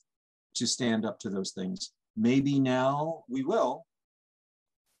strength to stand up to those things. Maybe now we will,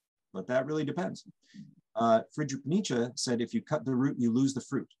 but that really depends. Friedrich Nietzsche said, if you cut the root, you lose the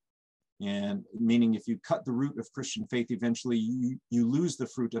fruit. And meaning if you cut the root of Christian faith, eventually you lose the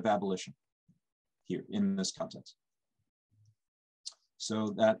fruit of abolition here in this context.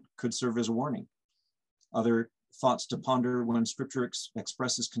 So that could serve as a warning. Other thoughts to ponder when scripture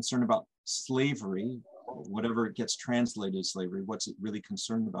expresses concern about slavery, whatever it gets translated as slavery, what's it really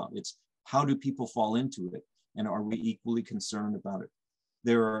concerned about? It's how do people fall into it? And are we equally concerned about it?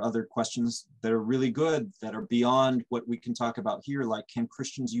 There are other questions that are really good that are beyond what we can talk about here, like, can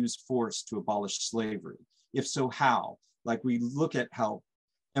Christians use force to abolish slavery? If so, how? Like, we look at how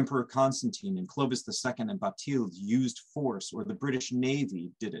Emperor Constantine and Clovis II and Bathilde used force, or the British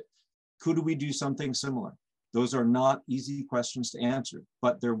Navy did it. Could we do something similar? Those are not easy questions to answer,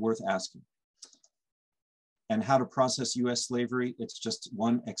 but they're worth asking. And how to process US slavery, it's just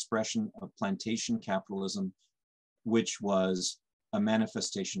one expression of plantation capitalism, which was a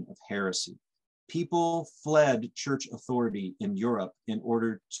manifestation of heresy. People fled church authority in Europe in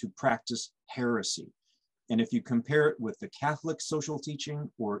order to practice heresy. And if you compare it with the Catholic social teaching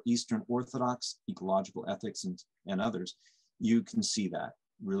or Eastern Orthodox ecological ethics and others, you can see that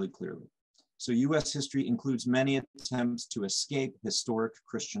really clearly. So US history includes many attempts to escape historic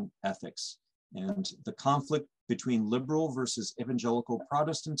Christian ethics. And the conflict between liberal versus evangelical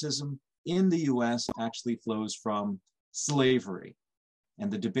Protestantism in the US actually flows from slavery.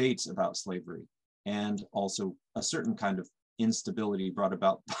 and the debates about slavery, and also a certain kind of instability brought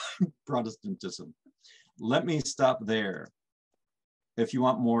about by Protestantism. Let me stop there. If you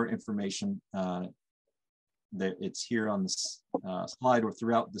want more information, it's here on this slide or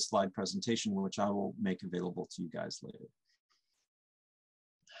throughout the slide presentation, which I will make available to you guys later.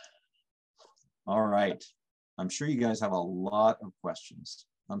 All right. I'm sure you guys have a lot of questions.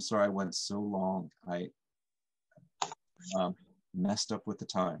 I'm sorry I went so long. I messed up with the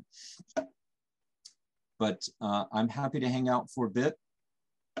time. But I'm happy to hang out for a bit.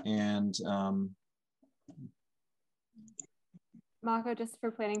 And Mako, just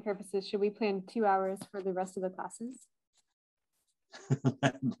for planning purposes, should we plan 2 hours for the rest of the classes?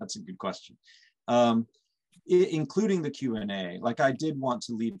 That's a good question. Including the Q&A. Like, I did want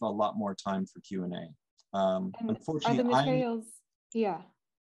to leave a lot more time for Q&A. Unfortunately, are the materials, yeah,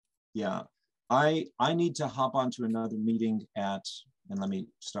 I need to hop onto another meeting at, and let me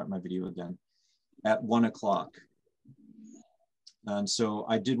start my video again, at 1 o'clock. And so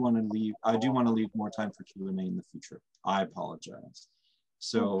I do want to leave more time for Q&A in the future. I apologize.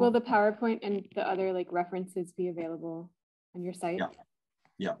 So will the PowerPoint and the other like references be available on your site?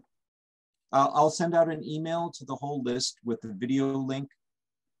 Yeah. I'll send out an email to the whole list with the video link,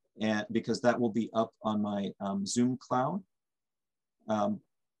 and because that will be up on my Zoom cloud.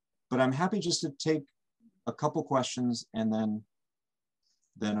 But I'm happy just to take a couple questions and then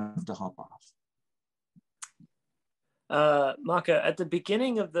I have to hop off. Maka, at the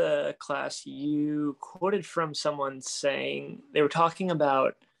beginning of the class, you quoted from someone saying, they were talking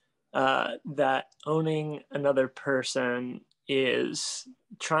about that owning another person is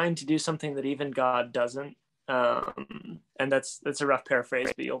trying to do something that even God doesn't. And that's a rough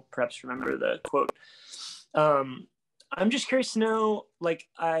paraphrase, but you'll perhaps remember the quote. I'm just curious to know, like,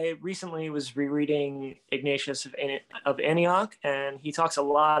 I recently was rereading Ignatius of Antioch, and he talks a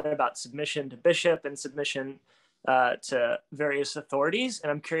lot about submission to bishop and submission to various authorities.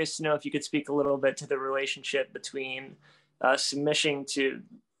 And I'm curious to know if you could speak a little bit to the relationship between submission to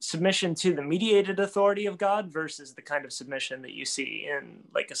the mediated authority of God versus the kind of submission that you see in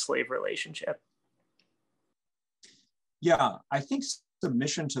like a slave relationship. Yeah, I think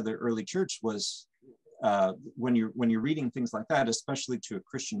submission to the early church was, when you're reading things like that, especially to a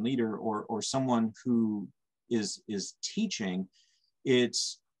Christian leader or someone who is teaching,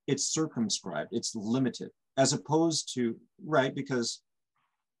 it's circumscribed, it's limited, as opposed to, right, because,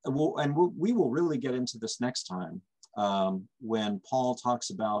 we will really get into this next time, when Paul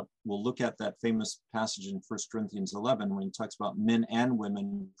talks about, we'll look at that famous passage in 1 Corinthians 11, when he talks about men and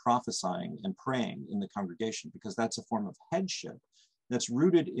women prophesying and praying in the congregation, because that's a form of headship that's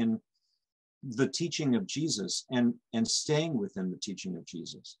rooted in the teaching of Jesus and staying within the teaching of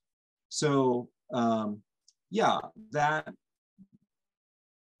Jesus. So yeah, that,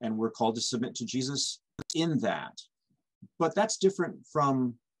 and we're called to submit to Jesus in that, but that's different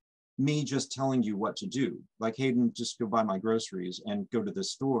from me just telling you what to do. Like, Hayden, just go buy my groceries and go to the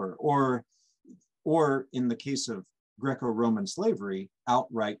store, or in the case of Greco-Roman slavery,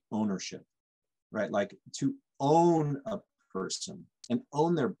 outright ownership, right? Like to own a person and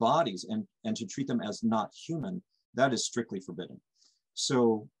own their bodies and to treat them as not human, that is strictly forbidden.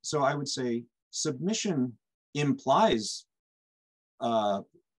 So I would say submission implies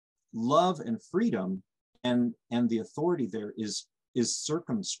love and freedom, and the authority there is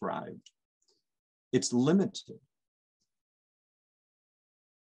circumscribed. It's limited.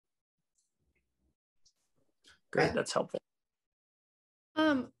 Great, that's helpful.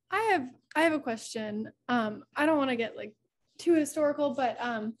 I have a question. I don't want to get like too historical, but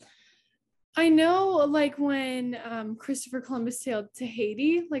I know like when Christopher Columbus sailed to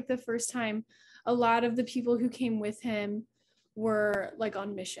Haiti, like the first time, a lot of the people who came with him were like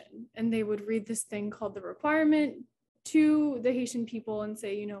on mission, and they would read this thing called the Requirement to the Haitian people and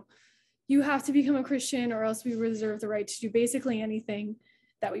say, you know, you have to become a Christian or else we reserve the right to do basically anything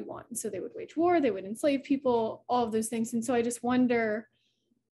that we want. And so they would wage war, they would enslave people, all of those things. And so I just wonder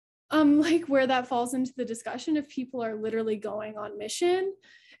like where that falls into the discussion if people are literally going on mission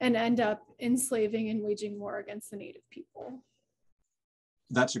and end up enslaving and waging war against the native people.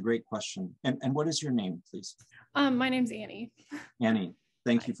 That's a great question. And what is your name, please? My name's Annie. Annie,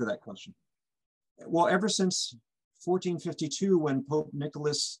 thank you for that question. Well, ever since 1452, when Pope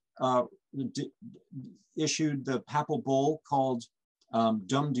Nicholas issued the papal bull called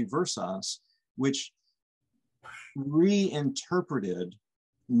Dum Diversas, which reinterpreted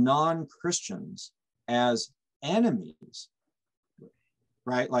non-Christians as enemies,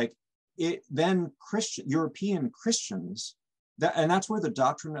 right? Like then European Christians, and that's where the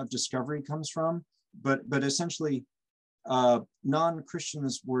doctrine of discovery comes from. But essentially,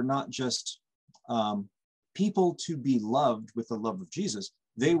 non-Christians were not just people to be loved with the love of Jesus.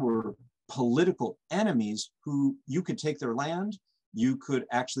 They were political enemies who you could take their land, you could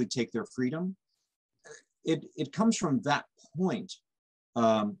actually take their freedom. It comes from that point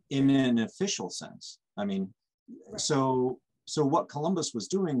in an official sense. I mean, so what Columbus was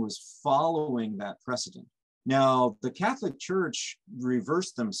doing was following that precedent. Now, the Catholic Church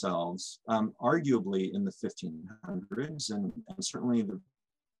reversed themselves, arguably in the 1500s, and certainly the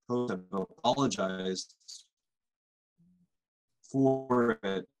Popes have apologized for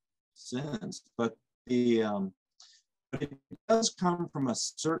it since. But it does come from a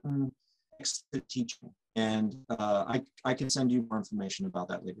certain teaching, and I can send you more information about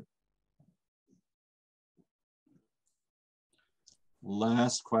that later.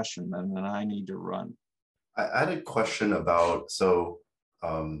 Last question, and then I need to run. I had a question about, so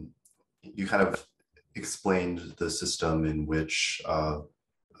you kind of explained the system in which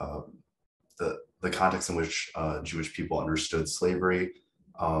the context in which Jewish people understood slavery,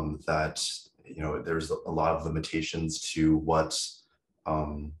 that, you know, there's a lot of limitations to what,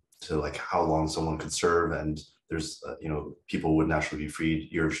 to like how long someone could serve, and there's, you know, people would naturally be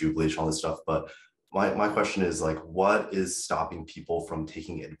freed, year of jubilation, all this stuff. But my question is, like, what is stopping people from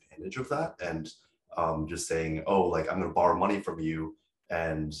taking advantage of that and just saying, oh, like, I'm going to borrow money from you,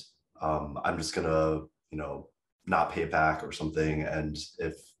 and I'm just going to, you know, not pay it back or something. And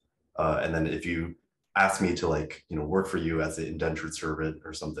then if you ask me to, like, you know, work for you as an indentured servant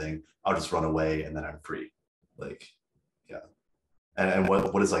or something, I'll just run away and then I'm free. Like, yeah. And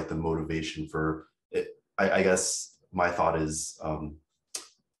what is like the motivation for it? I guess my thought is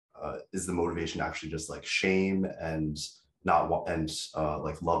the motivation actually just like shame and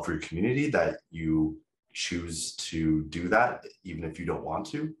like love for your community that you choose to do that even if you don't want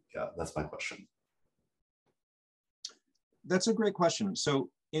to? Yeah, that's my question. That's a great question. So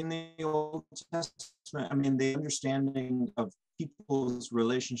in the Old Testament, I mean, the understanding of people's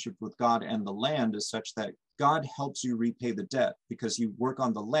relationship with God and the land is such that God helps you repay the debt because you work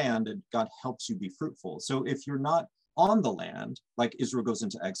on the land and God helps you be fruitful. So if you're not on the land, like Israel goes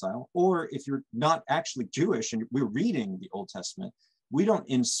into exile, or if you're not actually Jewish and we're reading the Old Testament, we don't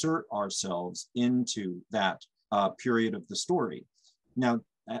insert ourselves into that period of the story. Now,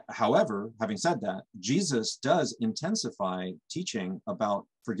 however, having said that, Jesus does intensify teaching about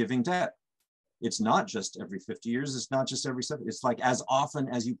forgiving debt. It's not just every 50 years, it's not just every 7, it's like as often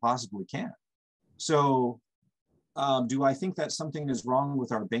as you possibly can. So do I think that something is wrong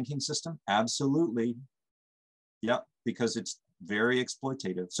with our banking system? Absolutely. Yeah, because it's very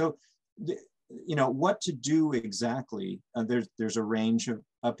exploitative. So, you know, what to do exactly, there's a range of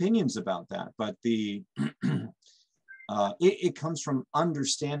opinions about that, but it comes from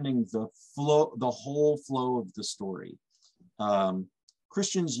understanding the whole flow of the story.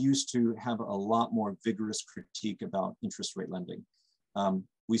 Christians used to have a lot more vigorous critique about interest rate lending.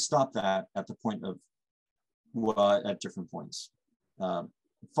 We stopped that at the point of, well, at different points,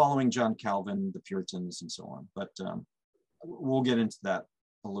 following John Calvin, the Puritans, and so on. But we'll get into that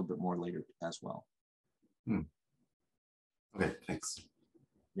a little bit more later as well. Okay, thanks.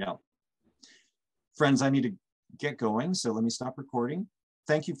 Yeah. Friends, I need to get going, so let me stop recording.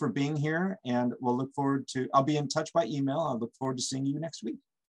 Thank you for being here, and we'll look forward to, I'll be in touch by email. I'll look forward to seeing you next week.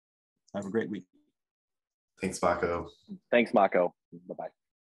 Have a great week. Thanks, Mako. Thanks, Mako. Bye-bye.